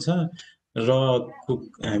आएको छ र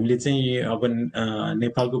हामीले चाहिँ अब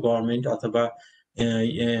नेपालको गभर्मेन्ट अथवा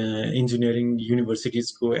इन्जिनियरिङ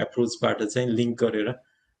युनिभर्सिटिजको एप्रोचबाट चाहिँ लिङ्क गरेर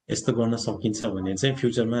यस्तो गर्न सकिन्छ भने चाहिँ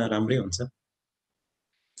फ्युचरमा राम्रै हुन्छ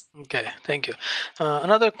Okay, thank you.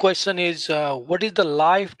 Another question is, what is the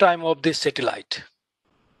lifetime of this satellite?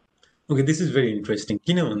 Okay, this is very interesting.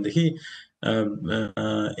 किन भनेदेखि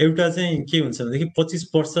एउटा चाहिँ के हुन्छ भनेदेखि 25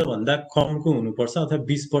 वर्षभन्दा कमको हुनुपर्छ अथवा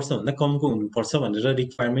 20 वर्षभन्दा कमको हुनुपर्छ भनेर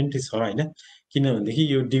रिक्वायरमेन्ट छ होइन किनभनेदेखि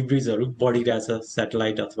यो डिब्रिजहरू बढिरहेछ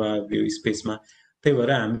स्याटेलाइट अथवा यो स्पेसमा त्यही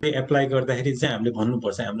भएर हामीले एप्लाई गर्दाखेरि चाहिँ हामीले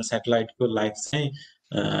भन्नुपर्छ हाम्रो स्याटेलाइटको लाइफ चाहिँ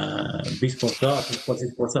 20 वर्ष अथवा 25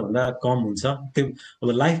 वर्षभन्दा कम हुन्छ त्यो अब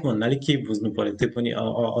लाइफ भन्नाले के बुझ्नु पर्यो त्यो पनि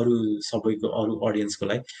अरू सबैको अरू अडियन्सको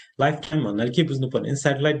लागि लाइफ टाइम भन्नाले के बुझ्नु पर्यो भने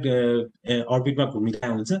स्याटेलाइट अर्बिटमा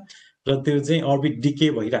घुमिरहेको हुन्छ र त्यो चाहिँ अर्बिट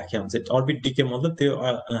डिके भइराखेको हुन्छ अर्बिट डिके मतलब त्यो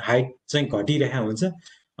हाइट चाहिँ घटिरहेको हुन्छ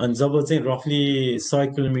अनि जब चाहिँ रफली 100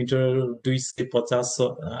 kilometre 250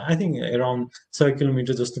 I think around 100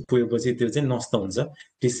 kilometre जस्तो पुगेपछि त्यो चाहिँ नष्ट हुन्छ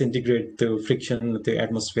डिसेन्टिग्रेड त्यो फ्रिक्सन त्यो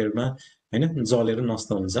एटमोस्फियरमा होइन जलेर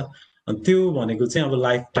नष्ट हुन्छ अनि त्यो भनेको चाहिँ अब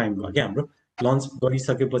लाइफ टाइम भयो क्या हाम्रो लन्च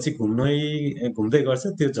गरिसकेपछि घुम्दै गर्छ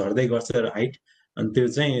त्यो झर्दै गर्छ हाइट अनि त्यो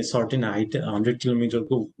चाहिँ सर्टेन हाइट 100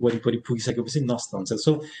 किलोमिटरको वरिपरि पुगिसकेपछि नष्ट हुन्छ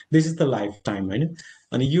so this is the life time होइन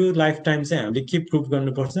अनि यो लाइफ टाइम चाहिँ हामीले के प्रुभ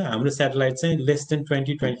गर्नुपर्छ हाम्रो स्याटेलाइट चाहिँ लेस देन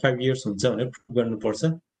 20-25 इयर्स हुन्छ भनेर प्रुभ गर्नुपर्छ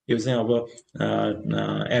यो चाहिँ अब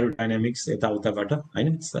एरोडाइनामिक्स यताउताबाट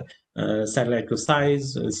होइन स्याटेलाइटको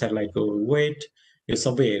साइज स्याटेलाइटको वेट यो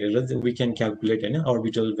सबै हेरेर वी क्यान क्यालकुलेट होइन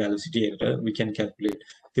अर्बिटल भेलोसिटी हेरेर वी क्यान क्यालकुलेट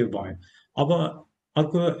त्यो भयो अब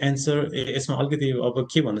अर्को एन्सर यसमा अलिकति अब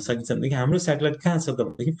के भन्न सकिन्छ भनेदेखि हाम्रो स्याटेलाइट कहाँ छ त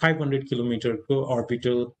भनेदेखि 500 किलोमिटरको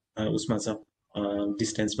अर्बिटल उसमा छ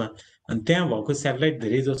डिस्टेन्समा अनि त्यहाँ भएको स्याटेलाइट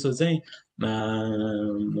धेरै जसो चाहिँ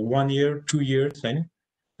 1 इयर 2 इयर्स होइन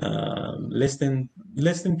लेस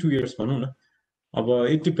देन 2 इयर्स भनौँ न अब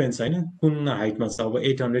इट डिपेन्ड्स होइन कुन हाइटमा छ अब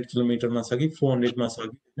 800 किलोमिटरमा छ कि 400मा छ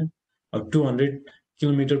कि होइन अब 200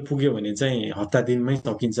 किलोमिटर पुग्यो भने चाहिँ हप्ता दिनमै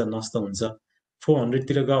सकिन्छ नष्ट हुन्छ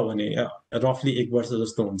 400तिर गयो भने रफली 1 वर्ष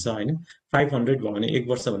जस्तो हुन्छ होइन 500 भयो भने 1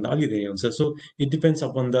 वर्षभन्दा अलि धेरै हुन्छ so it depends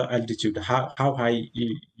upon the altitude how high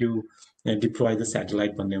you deploy the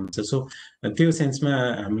satellite भन्ने हुन्छ सो त्यो सेन्समा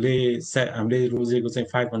हामीले रोजेको चाहिँ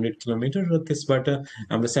 500 किलोमिटर र त्यसबाट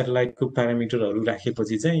हाम्रो स्याटेलाइटको प्यारामिटरहरू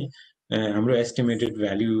राखेपछि चाहिँ हाम्रो एस्टिमेटेड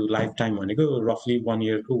भ्याल्यु लाइफ टाइम भनेको रफली 1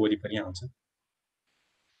 इयरको वरिपरि आउँछ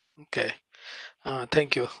Okay,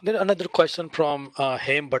 thank you. Then another question from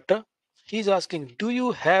Hem Bhatta. He's asking, do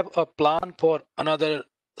you have a plan for another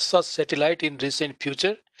such satellite in recent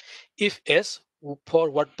future? If yes, for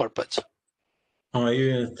what purpose? Thank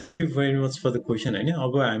you very much for the question हैन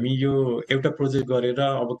अब हामी यो एउटा project गरेर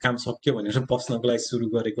अब काम सक्यो भनेर बस्नको लागि सुरु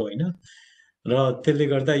गरेको होइन र त्यसले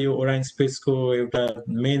गर्दा यो ओराइन स्पेसको एउटा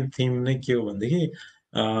मेन थिम नै के हो भनेदेखि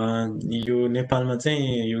यो नेपालमा चाहिँ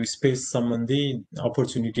यो स्पेस सम्बन्धी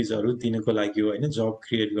अपर्च्युनिटिजहरू दिनको लागि हो हैन जब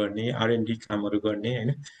क्रिएट गर्ने आरएनडी कामहरू गर्ने हैन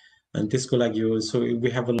अनि त्यसको लागि हो so we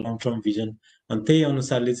have a long term vision अनि त्यही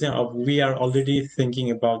अनुसारले चाहिँ अब we are already thinking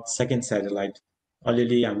about second satellite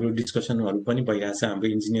अलिअलि हाम्रो डिस्कसनहरू पनि भइरहेछ हाम्रो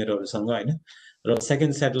इन्जिनियरहरूसँग हैन र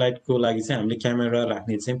सेकेन्ड स्याटेलाइटको लागि चाहिँ हामीले क्यामेरा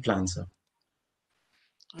राख्ने चाहिँ प्लान छ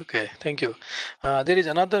Okay, thank you. There is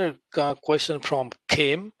another question from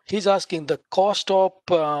Kim. He's asking the cost of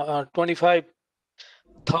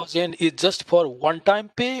 25,000 is just for one-time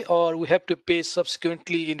pay, or we have to pay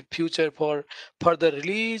subsequently in future for further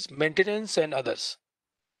release, maintenance, and others?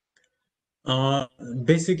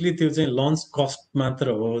 Basically त्यो चाहिँ lunch कस्ट मात्र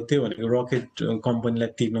हो त्यो भनेको rocket कम्पनीलाई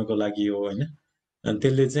तिर्नको लागि हो होइन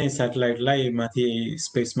त्यसले चाहिँ स्याटेलाइटलाई माथि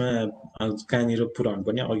स्पेसमा कहाँनिर पुर्याउनु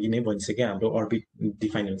पर्ने अघि नै भनिसक्यो हाम्रो अर्बिट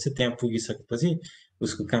डिफाइन हुन्छ त्यहाँ पुगिसकेपछि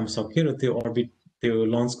उसको काम सक्यो र त्यो अर्बिट त्यो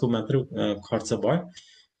लन्चको मात्र खर्च भयो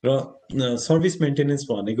र सर्भिस मेन्टेनेन्स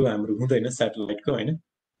भनेको हाम्रो हुँदैन स्याटेलाइटको होइन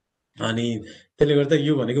अनि त्यसले गर्दा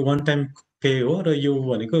यो भनेको वान टाइम पे हो र यो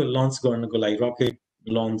भनेको लन्च गर्नको लागि रकेट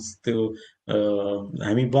लन्च त्यो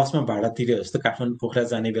हामी बसमा भाडा तिरे जस्तो काठमाडौँ पोखरा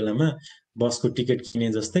जाने बेलामा बसको टिकट किने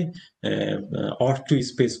जस्तै अर्थ टु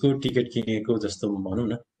स्पेसको टिकट किनेको जस्तो भनौँ न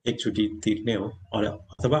एकचोटि तिर्ने हो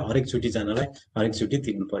अथवा हरेकचोटि जानलाई हरेकचोटि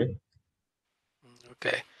तिर्नु पर्यो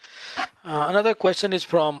Okay. Another question is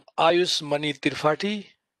from Ayush Mani Tirfati.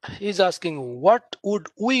 He's asking, what would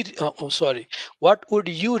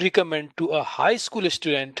you recommend to a high school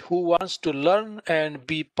student who wants to learn and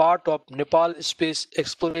be part of Nepal space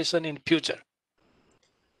exploration in future?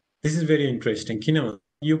 This is very interesting. किनभने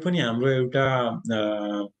यो पनि हाम्रो एउटा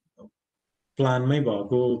प्लानमै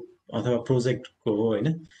भएको अथवा प्रोजेक्टको हो हैन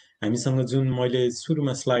हामीसँग जुन मैले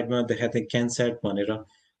सुरुमा स्लाइडमा देखाएको थिएँ क्यानस्याट भनेर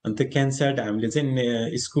अनि त्यो क्यानस्याट हामीले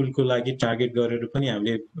चाहिँ स्कुलको लागि टार्गेट गरेर पनि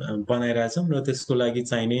हामीले बनाइरहेछौँ र त्यसको लागि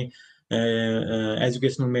चाहिने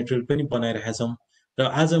एजुकेसनल मेटेरियल पनि बनाइरहेका छौँ र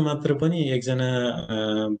आज मात्र पनि एकजना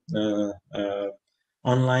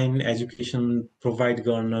अनलाइन एजुकेसन प्रोभाइड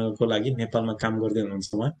गर्नको लागि नेपालमा काम गर्दै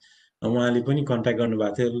हुनुहुन्छ उहाँले पनि कन्ट्याक्ट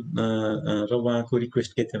गर्नुभएको थियो र उहाँको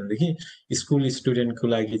रिक्वेस्ट के थियो भनेदेखि स्कुल स्टुडेन्टको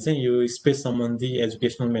लागि चाहिँ यो स्पेस सम्बन्धी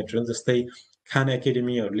एजुकेसनल मेटेरियल जस्तै खान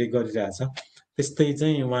एकाडेमीहरूले गरिरहेछ त्यस्तै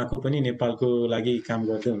चाहिँ उहाँको पनि नेपालको लागि काम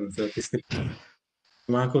गर्दै हुनुहुन्छ त्यस्तै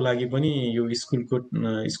उहाँको लागि पनि यो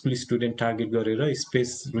स्कुल स्टुडेन्ट टार्गेट गरेर स्पेस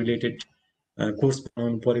रिलेटेड कोर्स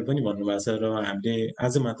बनाउनु पर्यो पनि भन्नुभएको छ र हामीले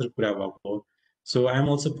आज मात्र कुरा भएको हो सो I am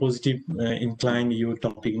also positive incline यो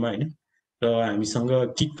टपिकमा होइन र हामीसँग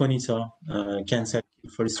किट पनि छ क्यान्सर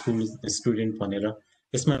फर स्कुल स्टुडेन्ट भनेर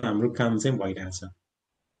त्यसमा हाम्रो काम चाहिँ भइरहेछ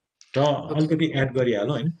र अलिकति एड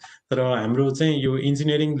गरिहालौँ होइन तर हाम्रो चाहिँ यो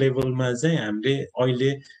इन्जिनियरिङ लेभलमा चाहिँ हामीले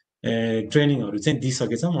अहिले ट्रेनिङहरू चाहिँ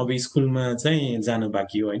दिइसकेछौँ अब स्कुलमा चाहिँ जानु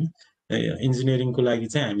बाँकी हो होइन इन्जिनियरिङको लागि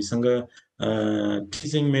चाहिँ हामीसँग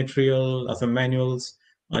टिचिङ मेटेरियल अथवा म्यानुअल्स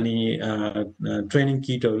अनि ट्रेनिङ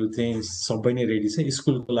किटहरू चाहिँ सबै नै रेडी छ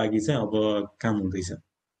स्कुलको लागि चाहिँ अब काम हुँदैछ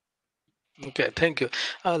Okay, thank you.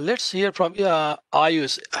 Let's hear from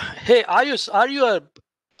Ayush. Hey, Ayush, are you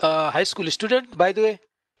a high school student, by the way?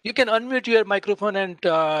 You can unmute your microphone and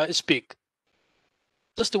speak.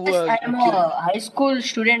 Just yes, I am a high school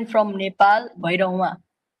student from Nepal, Bhairahuma.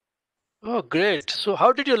 Oh, great. So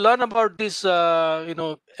how did you learn about this,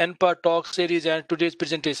 NPA talk series and today's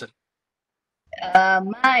presentation?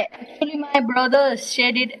 My brother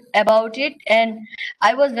said it about it and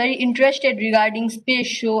I was very interested regarding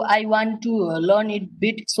space, so I want to learn it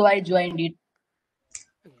bit, so I joined it.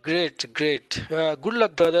 Great. Good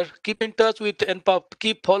luck, brother. Keep in touch with NPA.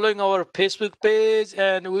 Keep following our Facebook page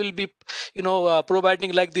and we'll be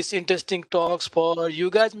providing like this interesting talks for you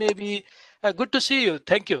guys. Maybe good to see you.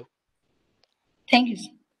 Thank you. Thank you.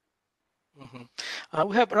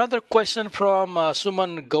 We have another question from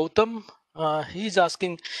Suman Gautam. He's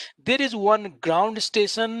asking, there is one ground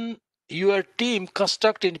station your team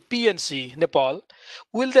construct in PNC, Nepal.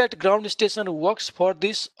 Will that ground station works for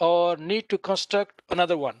this or need to construct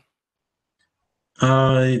another one?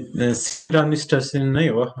 Ground station नै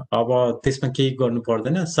हो अब त्यसमा केही गर्नु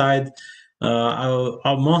पर्दैन सायद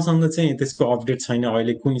अब मसँग चाहिँ त्यसको अपडेट छैन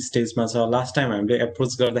अहिले कुन स्टेजमा छ लास्ट टाइम हामीले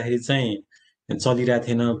एप्रोच गर्दाखेरि चाहिँ चलिरहेको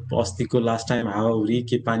थिएन अस्तिको लास्ट टाइम हावाहुरी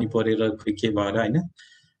के पानी परेर के भएर होइन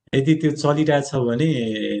यदि त्यो चलिरहेछ भने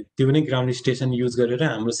त्यो नै ग्राउन्ड स्टेसन युज गरेर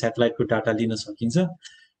हाम्रो स्याटेलाइटको डाटा लिन सकिन्छ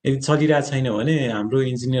यदि चलिरहेको छैन भने हाम्रो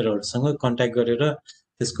इन्जिनियरहरूसँग कन्ट्याक्ट गरेर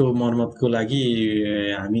त्यसको मर्मतको लागि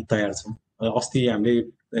हामी तयार छौँ। अस्ति हामीले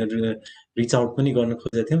रिच आउट पनि गर्न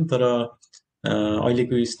खोजेका थियौँ, तर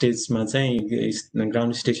अहिलेको स्टेजमा चाहिँ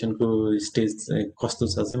ग्राउन्ड स्टेसनको स्टेज कस्तो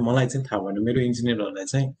छ चाहिँ मलाई चाहिँ थाहा भएन। मेरो इन्जिनियरहरूलाई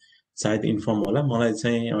चाहिँ सायद इन्फर्म होला, मलाई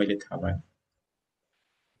चाहिँ अहिले थाहा भएन।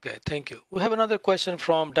 Okay, thank you. We have another question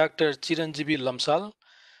from Dr. Chiranjeevi Lamsal.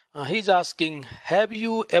 He's asking, have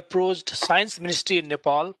you approached Science Ministry in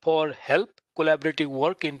Nepal for help, collaborative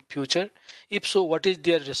work in future? If so, what is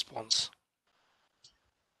their response?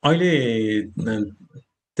 अहिले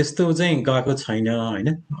त्यस्तो चाहिँ गएको छैन हैन।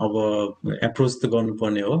 अब approach त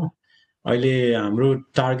गर्नुपर्ने हो। अहिले हाम्रो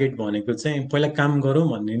टार्गेट भनेको चाहिँ पहिला काम गरौँ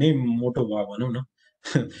भन्ने नै मोटो भयो भनौँ न।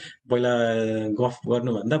 पहिला गफ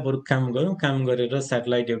गर्नुभन्दा बरु काम गरौँ, काम गरेर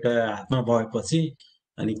स्याटेलाइट एउटा हातमा भएपछि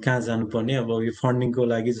अनि कहाँ जानुपर्ने, अब यो फन्डिङको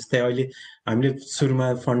लागि जस्तै अहिले हामीले सुरुमा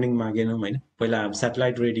फन्डिङ मागेनौँ हैन, पहिला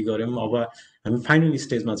स्याटेलाइट रेडी गऱ्यौँ। अब हामी फाइनल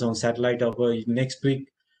स्टेजमा छौँ। स्याटेलाइट अब नेक्स्ट विक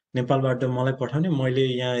नेपालबाट मलाई पठाउने, मैले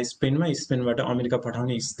यहाँ स्पेनबाट अमेरिका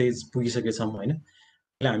पठाउने स्टेज पुगिसकेछौँ हैन।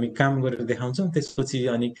 हामी काम गरेर देखाउँछौँ, त्यसपछि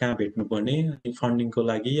अनि कहाँ भेट्नुपर्ने, अनि फन्डिङको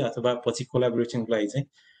लागि अथवा पछि कोलाबोरेसनको लागि चाहिँ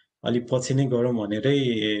अलिक पछि नै गरौँ भनेरै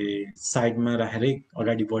साइडमा राखेरै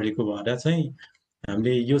अगाडि बढेको भएर चाहिँ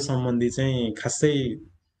हामीले यो सम्बन्धी चाहिँ खासै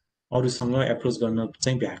अरूसँग एप्रोच गर्न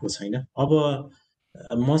चाहिँ भ्याएको छैन। अब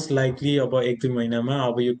मोस्ट लाइकली अब 1-2 महिनामा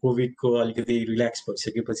अब यो कोभिडको अलिकति रिल्याक्स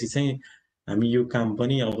भइसकेपछि चाहिँ हामी यो काम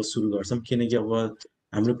पनि अब सुरु गर्छौँ, किनकि अब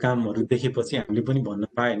हाम्रो कामहरू देखेपछि हामीले पनि भन्न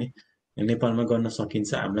पाए नि नेपालमा गर्न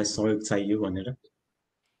सकिन्छ, हामीलाई सहयोग चाहियो भनेर।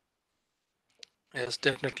 Yes,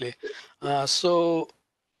 definitely. So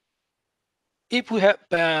if we have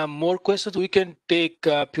more questions, we can take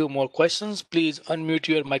a few more questions. Please unmute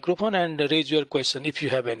your microphone and raise your question if you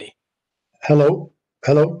have any. Hello.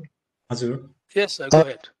 हजुर. Yes, sir, go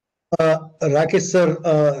ahead. Rakesh sir,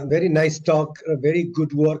 very nice talk, very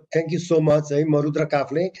good work. Thank you so much. Marudra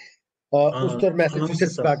Kafle, Uttar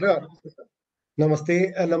Massachusetts बाट नमस्ते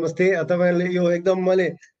नमस्ते। तपाईहरुले यो एकदम मैले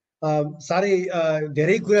सारै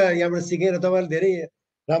धेरै कुरा यहाँबाट सिकेँ र तपाईहरुले धेरै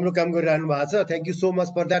राम्रो काम गरिरहनु भएको छ। Thank you so much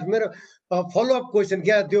for that. मेरो फलो अप क्वेशन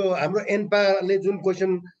क्या त्यो हाम्रो एनपाले जुन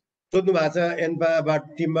क्वेशन सोध्नु भएको छ एनपाबाट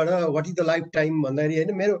टिमबाट what is the life time भन्दाखेरि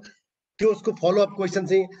हैन, मेरो त्यो उसको फलो अप क्वेशन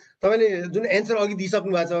चाहिँ तपाईले जुन एन्सर अघि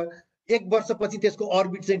दिइसक्नु भएको छ, 1 वर्षपछि त्यसको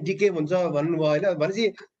अर्बिट चाहिँ डिके हुन्छ भन्नुभयो हैन,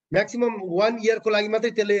 भनेपछि म्याक्सिमम 1 इयर को लागि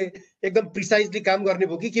मात्रै त्यसले एकदम प्रिसाइजली काम गर्ने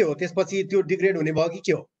भयो कि के हो, त्यसपछि त्यो डिग्रेड हुने भयो कि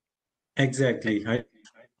के हो? एक्ज्याक्टली है।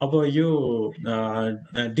 अब यो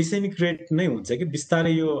डिसइन्टिग्रेट नै हुन्छ कि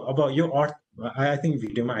बिस्तारै यो अब यो अर्थ आई थिंक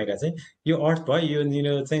भिडियोमा आइरहेको चाहिँ यो अर्थ भयो, यो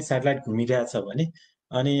निर चाहिँ स्याटेलाइट घुमिरहेछ भने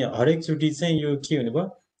अनि हरेक चोटी चाहिँ यो के हुने भयो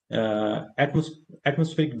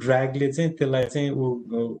एटमोस्फेरिक ड्र्यागले चाहिँ त्यसलाई चाहिँ ऊ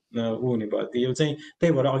हुने भयो। यो चाहिँ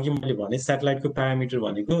त्यही भएर अघि मैले भने स्याटेलाइटको प्यारामिटर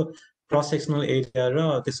भनेको क्रस सेक्सनल एरिया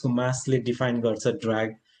र त्यसको मासले डिफाइन गर्छ ड्र्याग।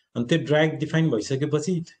 अनि त्यो ड्र्याग डिफाइन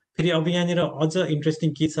भइसकेपछि फेरि अब यहाँनिर अझ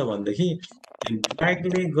इन्ट्रेस्टिङ के छ भनेदेखि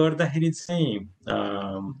ड्र्यागले गर्दाखेरि चाहिँ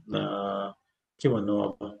के भन्नु,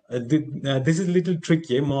 अब दिस इज लिटल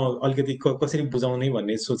ट्रिकी है, म अलिकति कसरी बुझाउने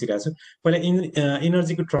भन्ने सोचिरहेको छु। पहिला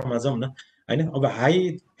इनर्जीको टर्ममा जाउँ न हैन। अब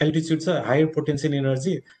हाई एल्टिट्युड छ, हायर पोटेन्सियल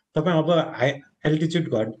एनर्जी, तपाईँ अब हाई एल्टिट्युड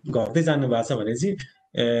घट्दै जानु भएको छ भने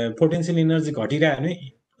चाहिँ पोटेन्सियल एनर्जी घटिरह्यो भने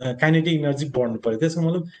काइनेटिक एनर्जी बढ्नु पर्यो। त्यसको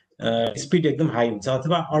मतलब स्पिड एकदम हाई हुन्छ।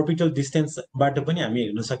 अथवा अर्बिटल डिस्टेन्सबाट पनि हामी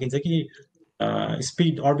हेर्न सकिन्छ कि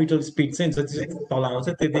स्पिड अर्बिटल स्पिड चाहिँ जति जति तल आउँछ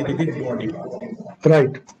त्यति त्यति बढ्ने।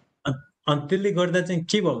 राइट। अनि त्यसले गर्दा चाहिँ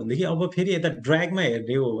के भयो भनेदेखि अब फेरि यता ड्र्यागमा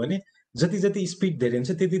हेर्ने हो भने जति जति स्पिड धेरै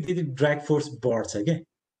हुन्छ त्यति त्यति ड्र्याग फोर्स बढ्छ क्या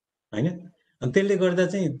हैन। अनि त्यसले गर्दा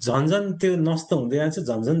चाहिँ झन्झन त्यो नष्ट हुँदै जान्छ,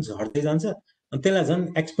 झन्झन झर्दै जान्छ, अनि त्यसलाई झन्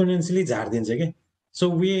एक्सपोनेन्सियली झारिदिन्छ क्या। सो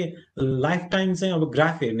वे लाइफ टाइम चाहिँ अब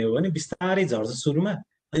ग्राफ हेर्ने हो भने बिस्तारै झर्छ सुरुमा,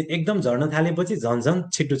 अनि एकदम झर्न थालेपछि झन्झन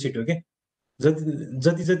छिटो छिटो के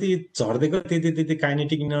जति जति झर्दै गयो त्यति त्यति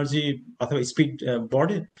काइनेटिक एनर्जी अथवा स्पिड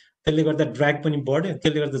बढ्यो, त्यसले गर्दा ड्र्याग पनि बढ्यो,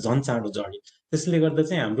 त्यसले गर्दा झन् चाँडो झर्यो। त्यसले गर्दा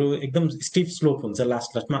चाहिँ हाम्रो एकदम स्टिफ स्लोप हुन्छ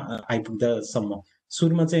लास्टमा आइपुग्दासम्म।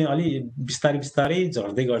 सुरुमा चाहिँ अलि बिस्तारै बिस्तारै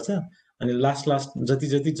झर्दै गर्छ, अनि लास्ट जति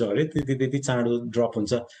जति झर्यो त्यति त्यति चाँडो ड्रप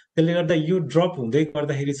हुन्छ। त्यसले गर्दा यो ड्रप हुँदै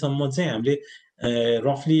गर्दाखेरिसम्म चाहिँ हामीले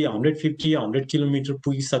रफली 150-100 किलोमिटर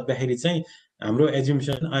पुगिसक्दाखेरि चाहिँ हाम्रो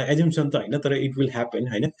एज्युम्सन त होइन तर इट विल ह्यापन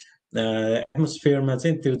होइन, एटमोस्फियरमा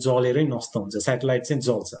चाहिँ त्यो जलेरै नष्ट हुन्छ। स्याटेलाइट चाहिँ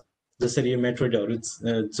जल्छ जसरी यो मेट्रोइडहरू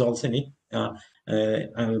जल्छ नि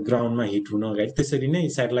ग्राउन्डमा हिट हुन अगाडि, त्यसरी नै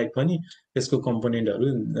स्याटेलाइट पनि त्यसको कम्पोनेन्टहरू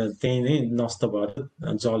त्यही नै नष्ट भएर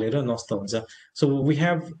जलेर नष्ट हुन्छ। सो वी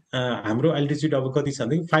हेभ हाम्रो एल्टिट्युड अब कति छ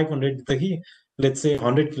भनेदेखि 500 देखि लेट्स से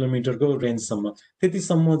 100 किलोमिटरको रेन्जसम्म,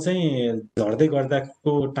 त्यतिसम्म चाहिँ झर्दै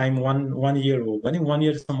गर्दाको टाइम वान इयर हो भने 1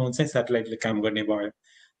 इयरसम्म चाहिँ सेटेलाइटले काम गर्ने भयो।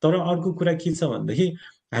 तर अर्को कुरा के छ भनेदेखि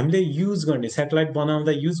हामीले युज गर्ने सेटेलाइट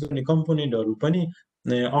बनाउँदा युज गर्ने कम्पोनेन्टहरू पनि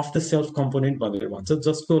अफ द सेल्फ कम्पोनेन्ट भनेर भन्छ,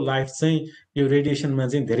 जसको लाइफ चाहिँ यो रेडिएसनमा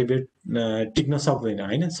चाहिँ धेरै बेर टिक्न सक्दैन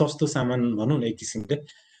होइन, सस्तो सामान भनौँ न एक किसिमले।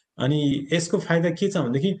 अनि यसको फाइदा के छ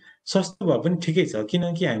भनेदेखि सस्तो भए पनि ठिकै छ,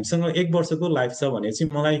 किनकि हामीसँग 1 वर्षको लाइफ छ भने चाहिँ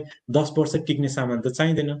मलाई 10 वर्ष टिक्ने सामान त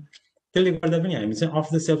चाहिँदैन। त्यसले गर्दा पनि हामी चाहिँ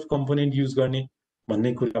of the self component use गर्ने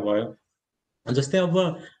भन्ने कुरा भयो। जस्तै अब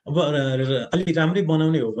अलि राम्रै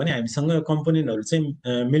बनाउने हो भने हामीसँग कम्पोनेन्टहरू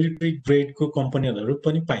चाहिँ मिलिट्री ग्रेडको कम्पोनेन्टहरू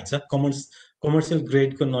पनि पाइन्छ। कमर्सियल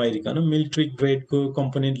ग्रेडको नहेरिकन मिलिट्री ग्रेडको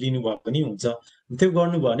कम्पोनेन्ट लिनुभयो भने हुन्छ। त्यो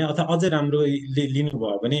गर्नुभयो भने अथवा अझै राम्रो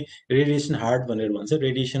लिनुभयो भने रेडिएसन हार्ड भनेर भन्छ,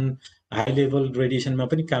 रेडिएसन हाई लेभल रेडिएसनमा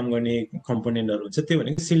पनि काम गर्ने कम्पोनेन्टहरू हुन्छ। त्यो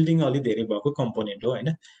भनेको सिल्डिङ अलि धेरै भएको कम्पोनेन्ट हो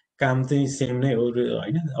होइन, काम चाहिँ सेम नै हो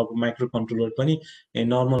होइन। अब माइक्रो कन्ट्रोलर पनि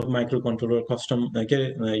नर्मल माइक्रो कन्ट्रोलर कस्टम के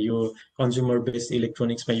यो कन्ज्युमर बेस्ड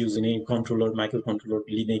इलेक्ट्रोनिक्समा युज हुने कन्ट्रोलर माइक्रो कन्ट्रोलर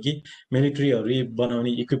लिने कि मिलिट्रीहरू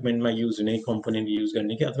बनाउने इक्विपमेन्टमा युज हुने कम्पोनेन्ट युज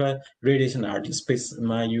गर्ने कि अथवा रेडिएसन हार्ड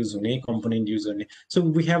स्पेसमा युज हुने कम्पोनेन्ट युज गर्ने। So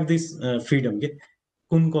we have this freedom के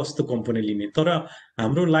कुन कस्तो कम्पोनेन्ट लिने। तर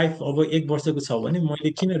हाम्रो लाइफ अब 1 वर्षको छ भने मैले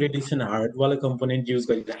किन रेडिएसन हार्डवाला कम्पोनेन्ट युज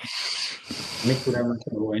गरिरहेको भन्ने कुरा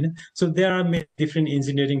मात्र हो होइन। So there are many different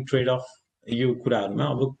engineering trade off यो कुराहरूमा।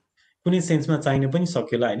 अब कुनै सेन्समा चाहिन पनि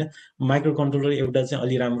सक्योला होइन, माइक्रो कन्ट्रोलर एउटा चाहिँ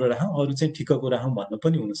अलि राम्रो राखौँ अरू चाहिँ ठिक्कको राखौँ भन्न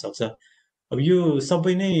पनि हुनसक्छ। अब यो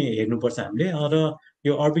सबै नै हेर्नुपर्छ हामीले। र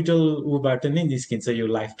यो अर्बिटल ऊबाट नै निस्किन्छ यो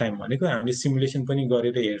लाइफ टाइम भनेको। हामीले सिमुलेसन पनि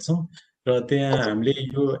गरेर हेर्छौँ र त्यहाँ हामीले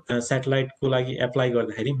यो सेटेलाइटको लागि एप्लाई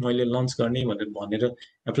गर्दाखेरि मैले लन्च गर्ने भनेर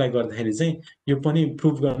एप्लाई गर्दाखेरि चाहिँ यो पनि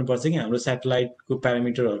प्रुभ गर्नुपर्छ कि हाम्रो सेटेलाइटको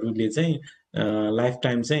प्यारामिटरहरूले चाहिँ लाइफ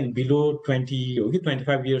टाइम चाहिँ बिलो 20 हो कि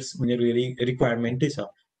 25 इयर्स उनीहरू रिक्वायरमेन्टै छ।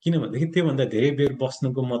 किनभनेदेखि त्योभन्दा धेरै बेर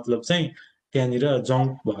बस्नुको मतलब चाहिँ त्यहाँनिर जङ्क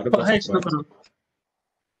भएर बस्नु।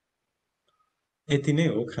 यति नै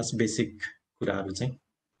हो खास बेसिक कुराहरू चाहिँ।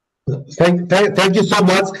 Thank you so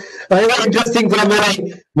much. एउटा इन्ट्रेस्टिङ कुरा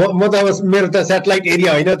म त अब मेरो त सेटेलाइट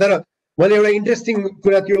एरिया होइन, तर मैले एउटा इन्ट्रेस्टिङ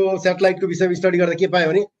कुरा त्यो सेटेलाइटको विषयमा स्टडी गर्दा के पाएँ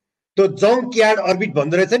भने त्यो जङ्क यार्ड अर्बिट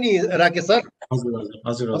भन्दो रहेछ नि राकेश सर।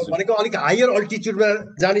 हजुर भनेको अलिक हायर अल्टिट्युडमा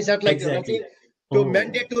जाने सेटेलाइटहरूलाई चाहिँ त्यो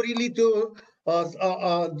म्यान्डेटोरीली त्यो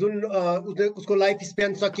जुन उसको लाइफ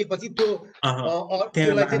स्प्यान सकिएपछि त्यो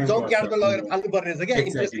त्यसलाई चाहिँ जङ्क यार्डमा लगेर फाल्नुपर्ने रहेछ क्या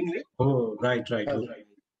इन्ट्रेस्टिङली। हो right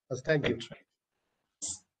thank you.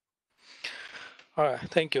 All right,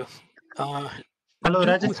 thank you. Hello, Do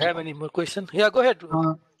Rajesh. you have any more question? Yeah, go ahead.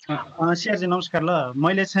 सिआरजी नमस्कार। ल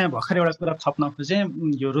मैले चाहिँ भर्खर एउटा कुरा थप्न खोजेँ।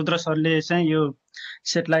 यो रुद्र सरले चाहिँ यो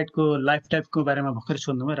सेटेलाइटको लाइफ टाइपको बारेमा भर्खर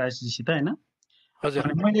सोध्नुभयो राजेशजीसित होइन।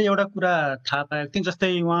 अनि मैले एउटा कुरा थाहा पाएको थिएँ, जस्तै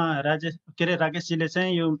उहाँ राकेशजीले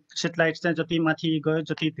चाहिँ यो सेटेलाइट चाहिँ जति माथि गयो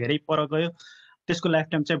जति धेरै पर गयो त्यसको लाइफ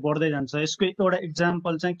टाइम चाहिँ बढ्दै जान्छ। यसको एउटा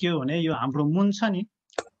इक्जाम्पल चाहिँ के हो भने यो हाम्रो मुन छ नि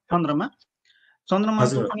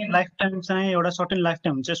चन्द्रमाको पनि लाइफ टाइम चाहिँ एउटा सर्टेन लाइफ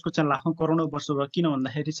टाइम हुन्छ। यसको चाहिँ लाखौँ करोडौँ वर्ष भयो, किन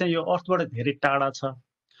भन्दाखेरि चाहिँ यो अर्थबाट धेरै टाढा छ।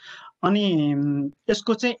 अनि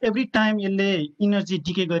यसको चाहिँ एभ्री टाइम यसले इनर्जी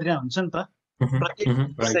डिके गरिरहेको हुन्छ नि त, प्रत्येक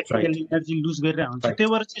सेकेन्ड यसले इनर्जी लुज गरिरहेको हुन्छ। त्यही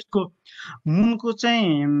भएर चाहिँ यसको मुनको चाहिँ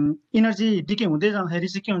इनर्जी डिके हुँदै जाँदाखेरि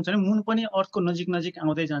चाहिँ के हुन्छ भने मुन पनि अर्थको नजिक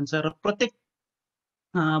आउँदै जान्छ र प्रत्येक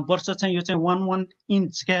वर्ष चाहिँ यो चाहिँ 1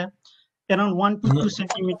 इन्च क्या एराउन्ड 1 to 2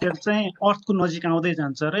 सेन्टिमिटर चाहिँ अर्थको नजिक आउँदै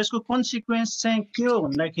जान्छ। र यसको कन्सिक्वेन्स चाहिँ के हो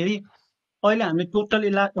भन्दाखेरि अहिले हामीले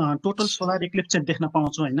टोटल सोलर इक्लिप्स चाहिँ देख्न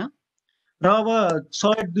पाउँछौँ होइन। र अब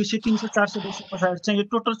 100, 200, 300, 400 वर्ष पछाडि चाहिँ यो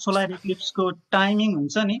टोटल सोलर इक्लिप्सको टाइमिङ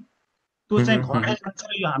हुन्छ नि त्यो चाहिँ घट्दै जान्छ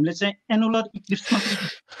र यो हामीले चाहिँ एनुलर इक्लिप्समा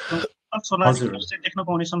सोलर इक्लिप्स चाहिँ देख्न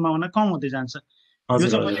पाउने सम्भावना कम हुँदै जान्छ। यो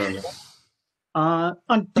चाहिँ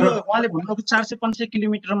अनि त्यो उहाँले भन्नुभएको 400-500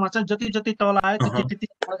 किलोमिटरमा चाहिँ जति तल आयो त्यति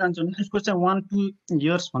तल जान्छ भने त्यसको चाहिँ 1-2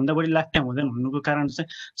 इयर्स भन्दा बढी लाइफ टाइम हुँदैन भन्नुको कारण चाहिँ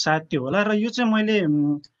सायद त्यो होला। र यो चाहिँ मैले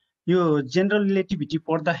यो जेनरल रिलेटिभिटी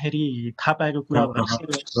पढ्दाखेरि थाहा पाएको कुरा हो।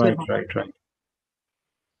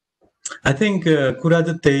 आई थिङ्क कुरा त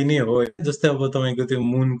त्यही नै हो। जस्तै अब तपाईँको त्यो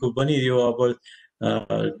मुनको पनि यो अब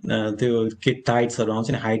त्यो के टाइड्सहरू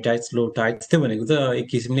आउँछ नि, हाई टाइड्स लो टाइड्स, त्यो भनेको त एक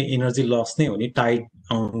किसिमले इनर्जी लस नै हो नि। टाइड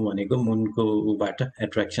आउनु भनेको मुनको ऊबाट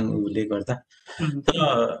एट्र्याक्सन ऊले गर्दा।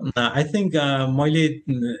 तर आई थिङ्क मैले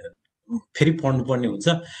फेरि पढ्नुपर्ने हुन्छ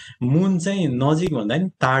मुन चाहिँ नजिक भन्दा नि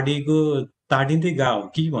टाढिँदै गयो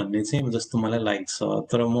कि भन्ने चाहिँ जस्तो मलाई लाग्छ।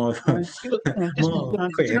 तर म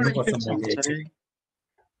हेर्नुपर्छ मैले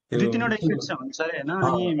दुई-तीनवटा इफेक्ट हुन्छ होइन।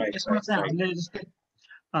 अनि यसमा चाहिँ हामीले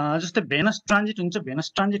जस्तै भेनस ट्रान्जिट हुन्छ,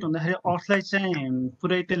 भेनस ट्रान्जिट हुँदाखेरि अर्थलाई चाहिँ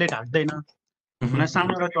पुरै त्यसले ढाक्दैन,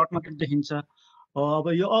 सानो एउटा डट मात्रै देखिन्छ। अब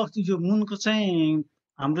यो मुनको चाहिँ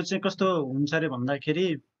हाम्रो चाहिँ कस्तो हुन्छ अरे भन्दाखेरि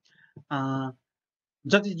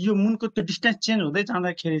जति यो मुनको त्यो डिस्टेन्स चेन्ज हुँदै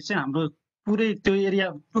जाँदाखेरि चाहिँ हाम्रो पुरै त्यो एरिया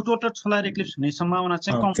टोटल सोलर एक्लिप्स हुने सम्भावना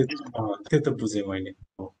चाहिँ कम त्यो त बुझेँ मैले।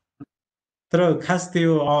 तर खास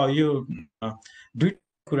त्यो यो दुईटा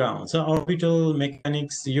कुरा आउँछ, अर्बिटल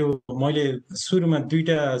मेकानिक्स। यो मैले सुरुमा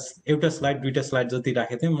एउटा स्लाइड दुईटा स्लाइड जति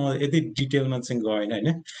राखेको थिएँ, म यति डिटेलमा चाहिँ गएन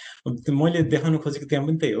होइन। मैले देखाउन खोजेको त्यहाँ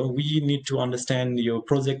पनि त्यही हो, we need to understand yo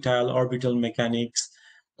projectile orbital mechanics,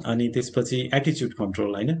 अनि त्यसपछि एटिच्युड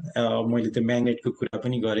कन्ट्रोल होइन। मैले त्यो म्याग्नेटको कुरा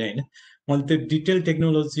पनि गरेँ होइन। मैले त्यो डिटेल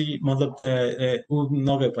टेक्नोलोजी मतलब ऊ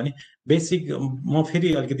नगए पनि बेसिक म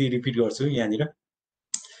फेरि अलिकति रिपिट गर्छु यहाँनिर।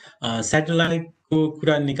 स्याटेलाइटको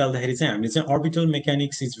कुरा निकाल्दाखेरि चाहिँ हामीले चाहिँ orbital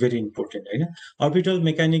mechanics is very important होइन। अर्बिटल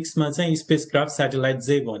मेकानिक्समा चाहिँ स्पेस क्राफ्ट स्याटेलाइट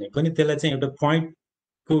जे भने पनि त्यसलाई चाहिँ एउटा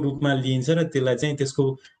पोइन्टको रूपमा लिइन्छ र त्यसलाई चाहिँ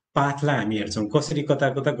त्यसको पाथलाई हामी हेर्छौँ कसरी कता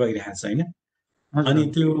कता गइरहेको छ होइन। अनि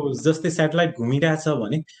त्यो जस्तै स्याटेलाइट घुमिरहेछ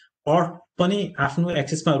भने अर्थ पनि आफ्नो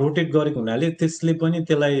एक्सिसमा रोटेट गरेको हुनाले त्यसले पनि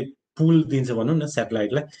त्यसलाई पुल दिन्छ भनौँ न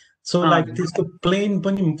स्याटेलाइटलाई। सो लाइक त्यसको प्लेन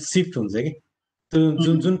पनि सिफ्ट हुन्छ कि,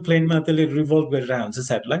 त्यो जुन प्लेनमा त्यसले रिभल्भ गरिरहेको हुन्छ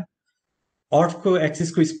स्याटेलाइट, अर्थको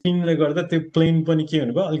एक्सिसको स्पिनले गर्दा त्यो प्लेन पनि के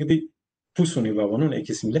हुने भयो अलिकति पुस हुने भयो भनौँ न एक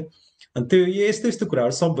किसिमले। अनि त्यो यस्तो यस्तो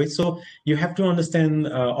कुराहरू सबै। सो you have to understand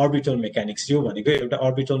orbital mechanics. यो भनेको एउटा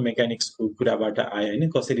अर्बिटल मेकानिक्सको कुराबाट आयो होइन,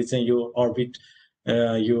 कसरी चाहिँ यो अर्बिट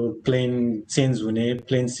यो प्लेन चेन्ज हुने,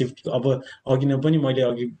 प्लेन सिफ्ट। अब अघि नै पनि मैले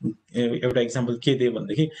अघि एउटा इक्जाम्पल के दिएँ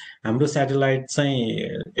भनेदेखि हाम्रो स्याटेलाइट चाहिँ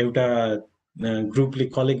एउटा ग्रुपले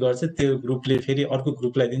कलेक्ट गर्छ, त्यो ग्रुपले फेरि अर्को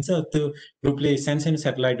ग्रुपलाई दिन्छ, त्यो ग्रुपले सानो सानो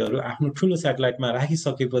सेटेलाइटहरू आफ्नो ठुलो सेटेलाइटमा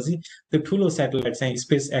राखिसकेपछि त्यो ठुलो सेटेलाइट चाहिँ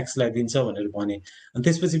स्पेस एक्सलाई दिन्छ भनेर भने। अनि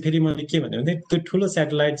त्यसपछि फेरि मैले के भने त्यो ठुलो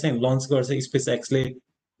सेटेलाइट चाहिँ लन्च गर्छ, स्पेस एक्सले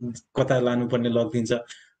कता लानुपर्ने लगिदिन्छ,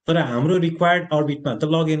 तर हाम्रो रिक्वायर्ड अर्बिटमा त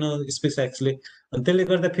लगेन स्पेस एक्सले। अनि त्यसले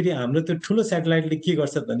गर्दा फेरि हाम्रो त्यो ठुलो सेटेलाइटले के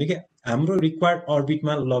गर्छ भनेदेखि हाम्रो रिक्वायर्ड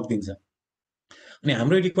अर्बिटमा लगिदिन्छ। अनि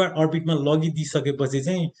हाम्रो रिक्वायर्ड अर्बिटमा लगिदिइसकेपछि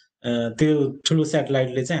चाहिँ त्यो ठुलो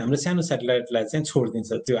सेटेलाइटले चाहिँ हाम्रो सानो सेटेलाइटलाई चाहिँ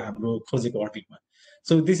छोडिदिन्छ त्यो हाम्रो खोजेको अर्बिटमा।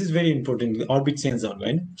 So this is very important orbit चेन्जहरू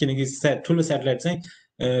होइन, किनकि ठुलो सेटेलाइट चाहिँ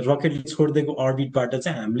रकेटले छोडिदिएको अर्बिटबाट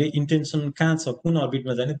चाहिँ हामीले इन्टेन्सन कहाँ छ, कुन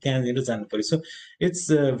अर्बिटमा जाने, त्यहाँनिर जानु पर्यो। So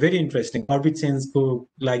it's very interesting orbit चेन्जको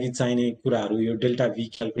लागि चाहिने कुराहरू, यो डेल्टा भी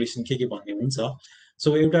क्यालकुलेसन के भन्ने हुन्छ।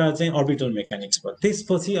 सो एउटा चाहिँ अर्बिटल मेकानिक्स भयो।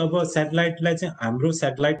 त्यसपछि अब सेटेलाइटलाई चाहिँ हाम्रो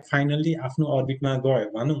सेटेलाइट फाइनल्ली आफ्नो अर्बिटमा गयो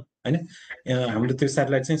भनौँ होइन। हाम्रो त्यो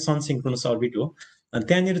सेटेलाइट चाहिँ सन सिङ्क्रोनस अर्बिट हो।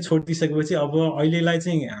 त्यहाँनिर छोडिदिइसकेपछि अब अहिलेलाई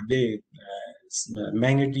चाहिँ हामीले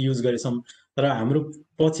म्याग्नेट युज गरेछौँ, तर हाम्रो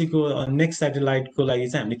पछिको नेक्स्ट सेटेलाइटको लागि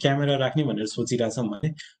चाहिँ हामीले क्यामेरा राख्ने भनेर सोचिरहेछौँ भने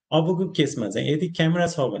अबको केसमा चाहिँ यदि क्यामेरा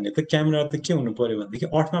छ भने त क्यामेरा त के हुनु पर्यो भनेदेखि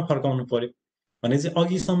अर्थमा फर्काउनु पर्यो। भने चाहिँ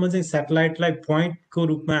अघिसम्म चाहिँ सेटेलाइटलाई पोइन्टको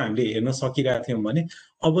रूपमा हामीले हेर्न सकिरहेको थियौँ भने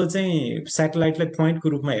अब चाहिँ सेटेलाइटलाई पोइन्टको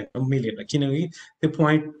रूपमा हेर्न मिलेन, किनकि त्यो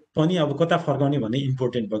पोइन्ट पनि अब कता फर्काउने भन्ने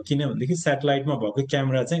इम्पोर्टेन्ट भयो। किनभनेदेखि सेटेलाइटमा भएको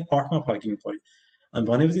क्यामेरा चाहिँ अर्थमा फर्किनु पर्यो।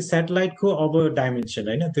 भनेपछि सेटेलाइटको अब डाइमेन्सन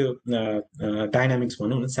होइन, त्यो डाइनामिक्स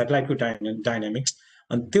भनौँ न, सेटेलाइटको डाइनामिक्स।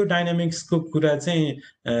 अनि त्यो डाइनामिक्सको कुरा चाहिँ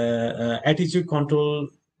एटिच्युड कन्ट्रोल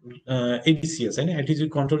एडिसिएस होइन, एटिच्युड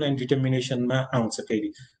कन्ट्रोल एन्ड डिटर्मिनेसनमा आउँछ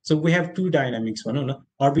फेरि। So we have to dynamics भनौँ न,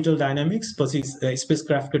 अर्बिटल डाइनामिक्स, पछि स्पेस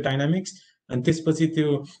क्राफ्टको डाइनामिक्स, अनि त्यसपछि त्यो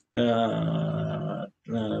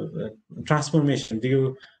ट्रान्सफर्मेसन,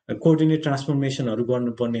 त्यो कोअर्डिनेट ट्रान्सफर्मेसनहरू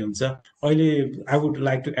गर्नुपर्ने हुन्छ। अहिले I would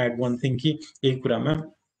like to add one thing कि यही कुरामा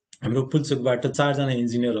हाम्रो पुल्चोकबाट 4 जना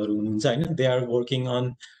इन्जिनियरहरू हुनुहुन्छ होइन, they are working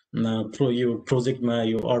on yo प्रोजेक्टमा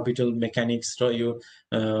yo orbital mechanics raw yo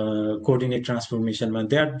coordinate ट्रान्सफर्मेसनमा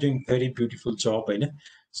they are doing very beautiful जब होइन।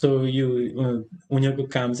 सो यो उनीहरूको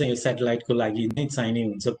काम चाहिँ यो सेटेलाइटको लागि नै चाहिने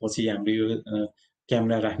हुन्छ, पछि हाम्रो यो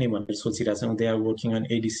क्यामेरा राख्ने भनेर सोचिरहेछौँ। They are working on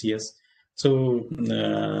एडिसिएस। So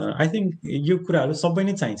I think यो कुराहरू सबै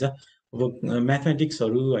नै चाहिन्छ। अब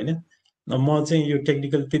म्याथमेटिक्सहरू होइन, म चाहिँ यो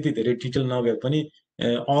टेक्निकल त्यति धेरै डिटेल नगए पनि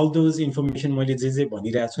अल दोज इन्फर्मेसन मैले जे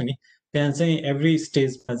भनिरहेको छु नि, त्यहाँ चाहिँ एभ्री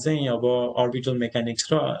स्टेजमा चाहिँ अब अर्बिटल मेकानिक्स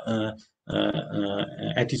र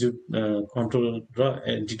एटिच्युड कन्ट्रोल र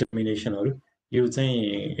डिटर्मिनेसनहरू यो चाहिँ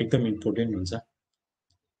एकदम इम्पोर्टेन्ट हुन्छ।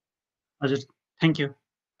 हजुर, thank you.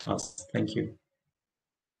 Has, thank you.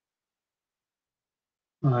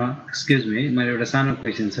 Excuse me, मेरो एउटा सानो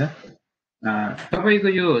क्वेसन छ। तपाईँको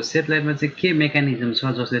यो सेटेलाइटमा चाहिँ के मेकानिजम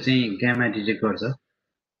छ जसले चाहिँ ग्यामा डिटेक्ट गर्छ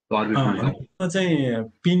अर्बिटमा? चाहिँ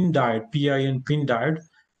पिन डायोड, पिआइएन पिन डायोड,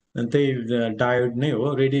 त्यही डायोड नै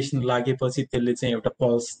हो। रेडिएसन लागेपछि त्यसले चाहिँ एउटा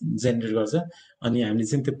पल्स जेनेरेट गर्छ, अनि हामीले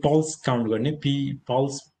चाहिँ त्यो पल्स काउन्ट गर्ने,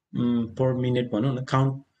 पल्स पर मिनट भनौँ न,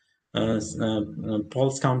 काउन्ट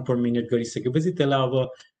पल्स काउन्ट पर मिनट गरिसकेपछि त्यसलाई अब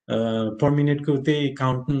पर मिनटको त्यही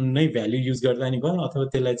काउन्ट नै भ्याल्यु युज गर्दा नि भयो अथवा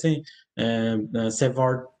त्यसलाई चाहिँ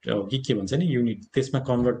सेभर्ट हो कि के भन्छ नि युनिट त्यसमा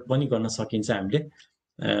कन्भर्ट पनि गर्न सकिन्छ हामीले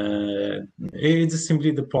is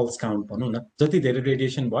simply the pulse count भनौँ न जति धेरै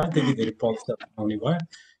रेडिएसन भयो त्यति धेरै पल्स आउने भयो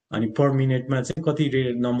अनि पर मिनटमा चाहिँ कति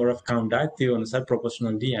नम्बर अफ काउन्ट आयो त्यो अनुसार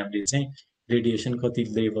प्रोपोर्सनली हामीले चाहिँ रेडिएसन कति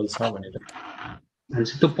लेभल छ भनेर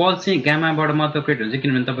त्यो पल्स चाहिँ गामाबाट मात्र क्रिएट हुन्छ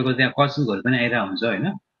किनभने तपाईँको त्यहाँ कजन्सहरू पनि आइरहेको हुन्छ होइन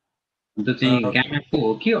त्यो चाहिँ गामाको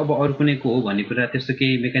हो कि अब अरू कुनैको हो भन्ने कुरा त्यस्तो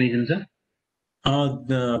केही मेकानिजम छ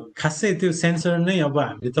खासै त्यो सेन्सर नै अब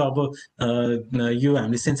हामीले त अब यो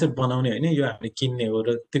हामीले सेन्सर बनाउने होइन यो हामीले किन्ने हो र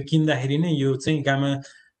त्यो किन्दाखेरि नै यो चाहिँ गामा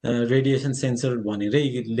रेडिएसन सेन्सर भनेरै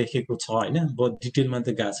लेखेको छ होइन बहुत डिटेलमा त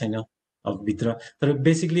गएको छैन अब भित्र तर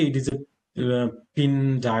basically it is a pin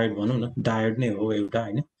diode भनौँ न डायोड नै हो एउटा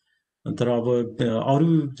होइन तर अब अरू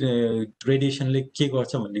रेडिएसनले के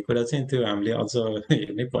गर्छ भन्ने कुरा चाहिँ त्यो हामीले अझ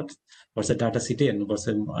हेर्नै पर्छ डाटा सिटै हेर्नुपर्छ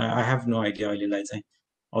आई हेभ नो आइडिया अहिलेलाई चाहिँ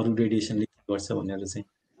अरू रेडिएसनले के गर्छ भनेर चाहिँ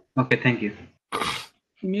ओके थ्याङ्क यू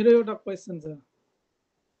मेरो एउटा क्वेसन छ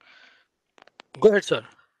गो अहेड सर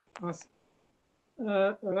हस्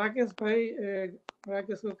राकेश भाइ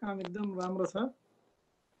राकेशको काम एकदम राम्रो छ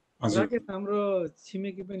राकेश हाम्रो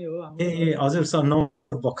छिमेकी पनि हो ए हजुर सर नौ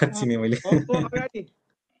भर्खर चिने मैले अगाडि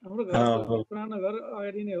हाम्रो घरको पुरानो घर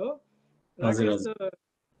अगाडि नै हो राकेश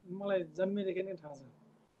मलाई जन्मेदेखि नै थाहा छ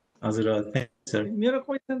हजुर मेरो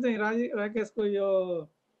क्वेसन चाहिँ राकेशको यो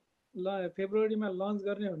फेब्रुअरीमा लन्च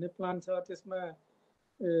गर्ने भन्ने प्लान छ त्यसमा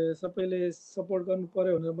सबैले सपोर्ट गर्नु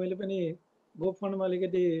पर्यो भनेर मैले पनि गोफन्डमा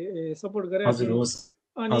अलिकति सपोर्ट गरेको छु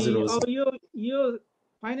अनि अब यो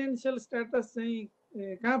फाइनेन्शियल स्ट्याटस चाहिँ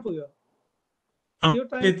कहाँ पुग्यो त्यो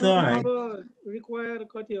टाइममा अब रिक्वायर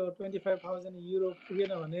कति हो 25,000 युरो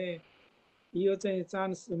पुगेन भने यो चाहिँ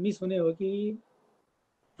चान्स मिस हुने हो कि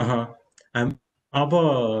अब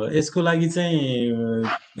यसको लागि चाहिँ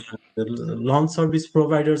लन्च सर्भिस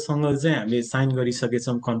प्रोभाइडरसँग चाहिँ हामीले साइन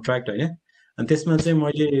गरिसकेछौँ कन्ट्र्याक्ट होइन अनि त्यसमा चाहिँ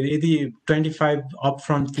मैले यदि 25 अप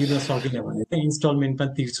फ्रन्ट तिर्न सकिनँ भने चाहिँ इन्स्टलमेन्टमा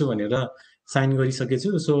तिर्छु भनेर साइन गरिसकेछु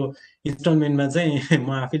सो इन्स्टलमेन्टमा चाहिँ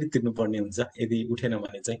म आफैले तिर्नुपर्ने हुन्छ यदि उठेन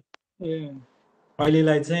भने चाहिँ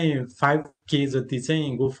अहिलेलाई चाहिँ 5K जति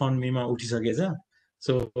चाहिँ गोफन्डमीमा उठिसकेछ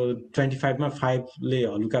सो 25 मा 5 ले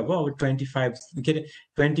हलुका भयो अब 25 के अरे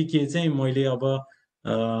 20K चाहिँ मैले अब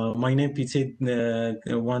महिनै पछि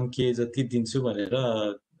 1K जति दिन्छु भनेर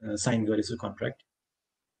साइन गरेछु कन्ट्र्याक्ट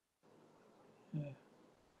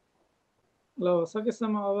ल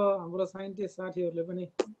सकेसम्म अब हाम्रो साइन्टिस्ट साथीहरूले पनि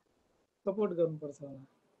सपोर्ट गर्नुपर्छ होला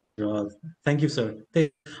थ्याङ्क यू सर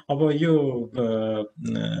अब यो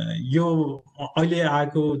अहिले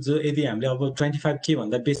आएको जो यदि हामीले अब 25K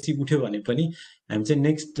भन्दा बेसी उठ्यो भने पनि हामी चाहिँ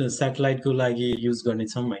नेक्स्ट सेटेलाइटको लागि युज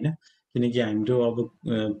गर्नेछौँ होइन किनकि हाम्रो अब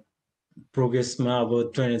प्रोग्रेसमा अब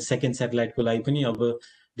सेकेन्ड सेटेलाइटको लागि पनि अब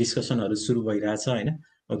डिस्कसनहरू सुरु भइरहेछ होइन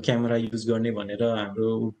अब क्यामेरा युज गर्ने भनेर हाम्रो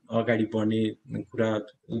अगाडि बढ्ने कुरा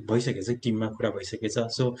भइसकेछ टिममा कुरा भइसकेछ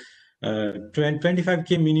सो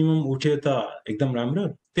 25K मिनिमम उठ्यो त एकदम राम्रो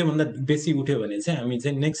त्योभन्दा बेसी उठ्यो भने चाहिँ हामी